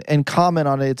and comment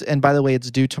on it? And by the way,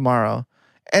 it's due tomorrow."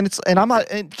 And I'm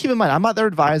not. And keep in mind, I'm not their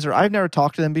advisor. I've never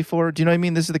talked to them before. Do you know what I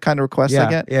mean? This is the kind of request I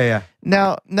get. Yeah.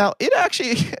 Now, it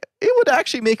would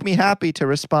actually make me happy to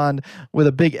respond with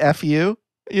a big F you.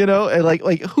 And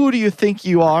like who do you think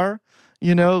you are?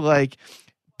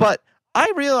 But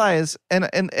I realize, and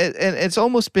it's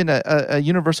almost been a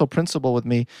universal principle with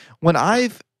me, when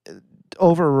I've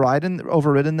overridden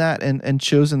that and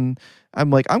chosen, I'm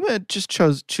like, I'm going to just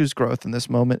choose growth in this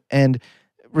moment and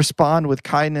respond with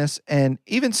kindness, and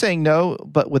even saying no,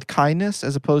 but with kindness,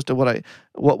 as opposed to what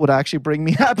would actually bring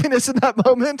me happiness in that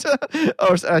moment,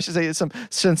 or I should say some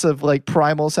sense of like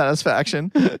primal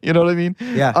satisfaction. You know what I mean?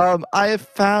 Yeah. I have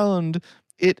found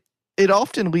it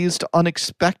often leads to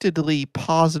unexpectedly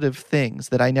positive things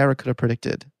that I never could have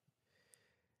predicted.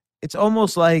 It's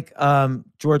almost like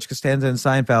George Costanza in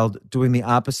Seinfeld doing the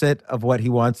opposite of what he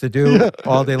wants to do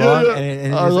all day long. Yeah.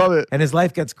 And I love it. And his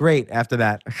life gets great after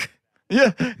that.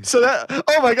 Yeah. So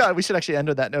oh my God, we should actually end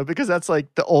on that note, because that's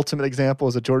like the ultimate example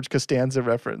is a George Costanza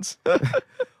reference.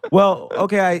 Well,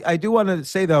 okay. I do want to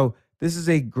say, though, this is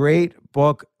a great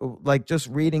book. Like, just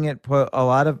reading it put a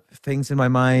lot of things in my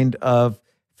mind of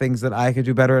things that I could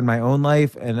do better in my own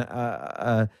life. And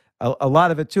a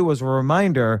lot of it, too, was a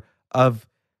reminder of,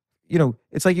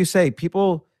 it's like you say,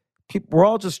 people, we're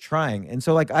all just trying. And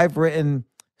so, like, I've written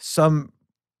some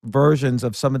versions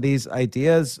of some of these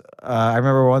ideas. I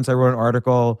remember once I wrote an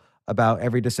article about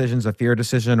every decision's a fear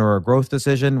decision or a growth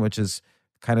decision, which is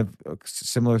kind of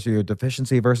similar to your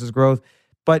deficiency versus growth.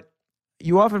 But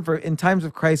you often, in times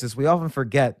of crisis, we often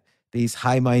forget these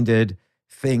high-minded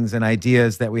things and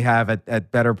ideas that we have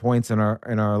at better points in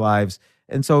our lives.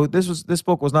 And so this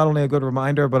book was not only a good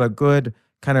reminder, but a good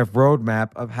kind of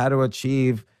roadmap of how to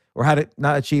achieve, or how to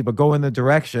not achieve, but go in the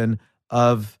direction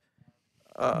of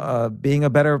being a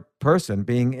better person.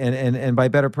 And by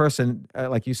better person,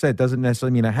 like you said, doesn't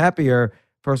necessarily mean a happier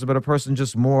person, but a person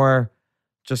just more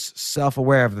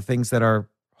self-aware of the things that are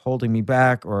holding me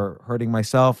back or hurting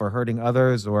myself or hurting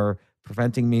others or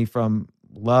preventing me from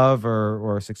love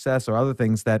or success or other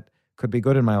things that could be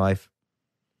good in my life.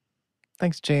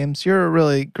 Thanks, James. You're a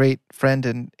really great friend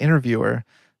and interviewer.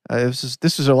 This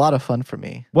was a lot of fun for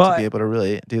me to be able to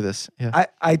really do this. Yeah.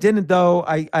 I didn't though.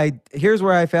 Here's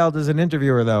where I failed as an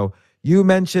interviewer though. You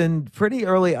mentioned pretty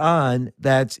early on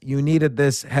that you needed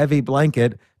this heavy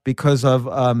blanket because of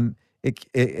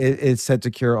it's said to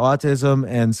cure autism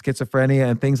and schizophrenia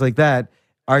and things like that.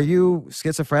 Are you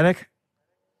schizophrenic?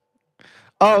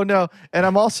 Oh no, and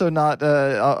I'm also not.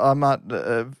 I'm not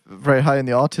very high in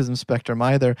the autism spectrum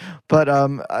either. But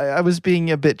I was being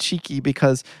a bit cheeky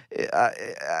because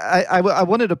I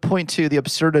wanted to point to the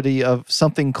absurdity of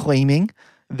something claiming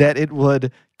that it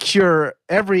would cure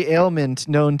every ailment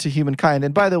known to humankind.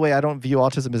 And by the way, I don't view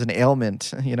autism as an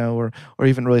ailment, or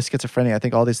even really schizophrenia. I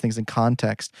think all these things in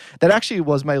context. That actually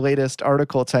was my latest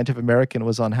article at Scientific American,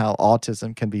 was on how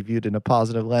autism can be viewed in a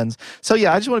positive lens. So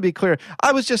yeah, I just want to be clear.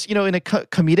 I was just, in a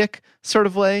comedic sort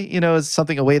of way, as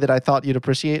a way that I thought you'd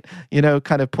appreciate,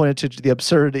 kind of pointed to the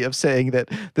absurdity of saying that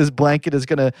this blanket is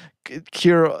going to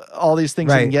cure all these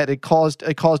things, right. And yet it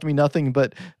caused me nothing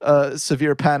but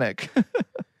severe panic.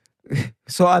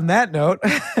 So on that note,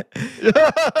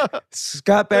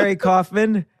 Scott Barry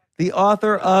Kaufman, the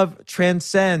author of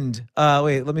Transcend.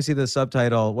 Wait, let me see the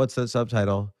subtitle. What's the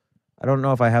subtitle? I don't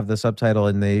know if I have the subtitle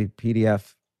in the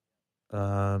PDF.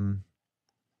 I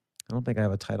don't think I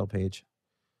have a title page.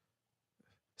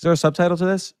 Is there a subtitle to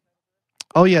this?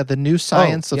 Oh yeah, The New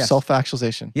Science of yes.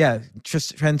 Self-Actualization. Yeah,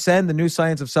 Transcend, The New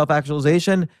Science of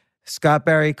Self-Actualization. Scott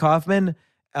Barry Kaufman.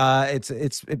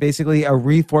 It's basically a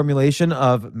reformulation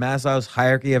of Maslow's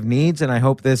hierarchy of needs, and I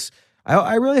hope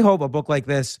I really hope a book like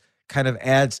this kind of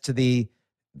adds to the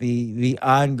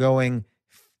ongoing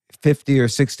 50 or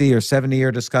 60 or 70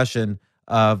 year discussion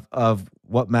of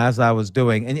what Maslow was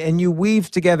doing, and you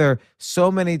weave together so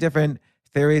many different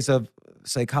theories of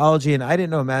psychology. And I didn't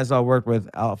know Maslow worked with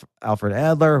Alfred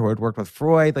Adler, who had worked with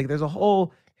Freud. Like, there's a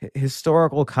whole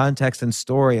historical context and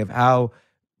story of how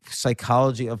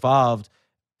psychology evolved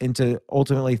into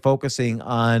ultimately focusing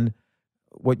on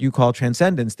what you call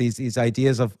transcendence, these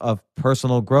ideas of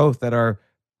personal growth that are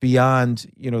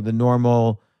beyond, the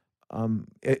normal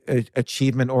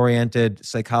achievement-oriented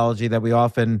psychology that we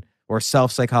often, or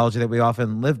self-psychology that we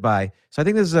often live by. So I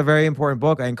think this is a very important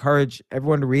book. I encourage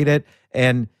everyone to read it,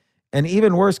 and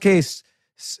even worst case,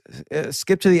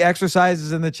 skip to the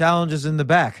exercises and the challenges in the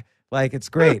back. Like, it's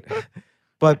great.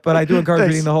 But I do encourage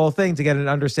reading the whole thing to get an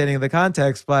understanding of the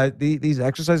context. But these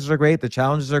exercises are great. The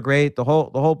challenges are great. The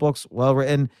whole book's well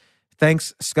written.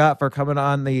 Thanks, Scott, for coming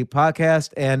on the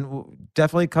podcast, and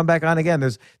definitely come back on again.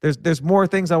 There's more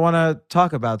things I want to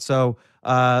talk about. So,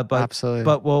 absolutely.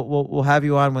 But we'll have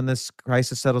you on when this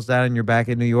crisis settles down and you're back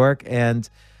in New York. And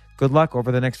good luck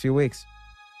over the next few weeks.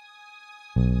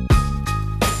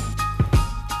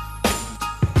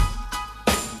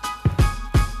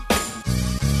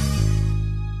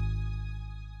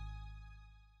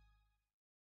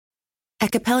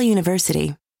 At Capella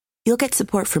University, you'll get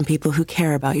support from people who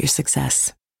care about your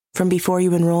success. From before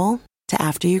you enroll to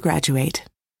after you graduate,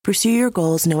 pursue your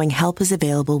goals knowing help is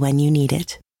available when you need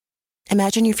it.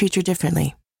 Imagine your future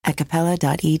differently at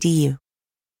capella.edu.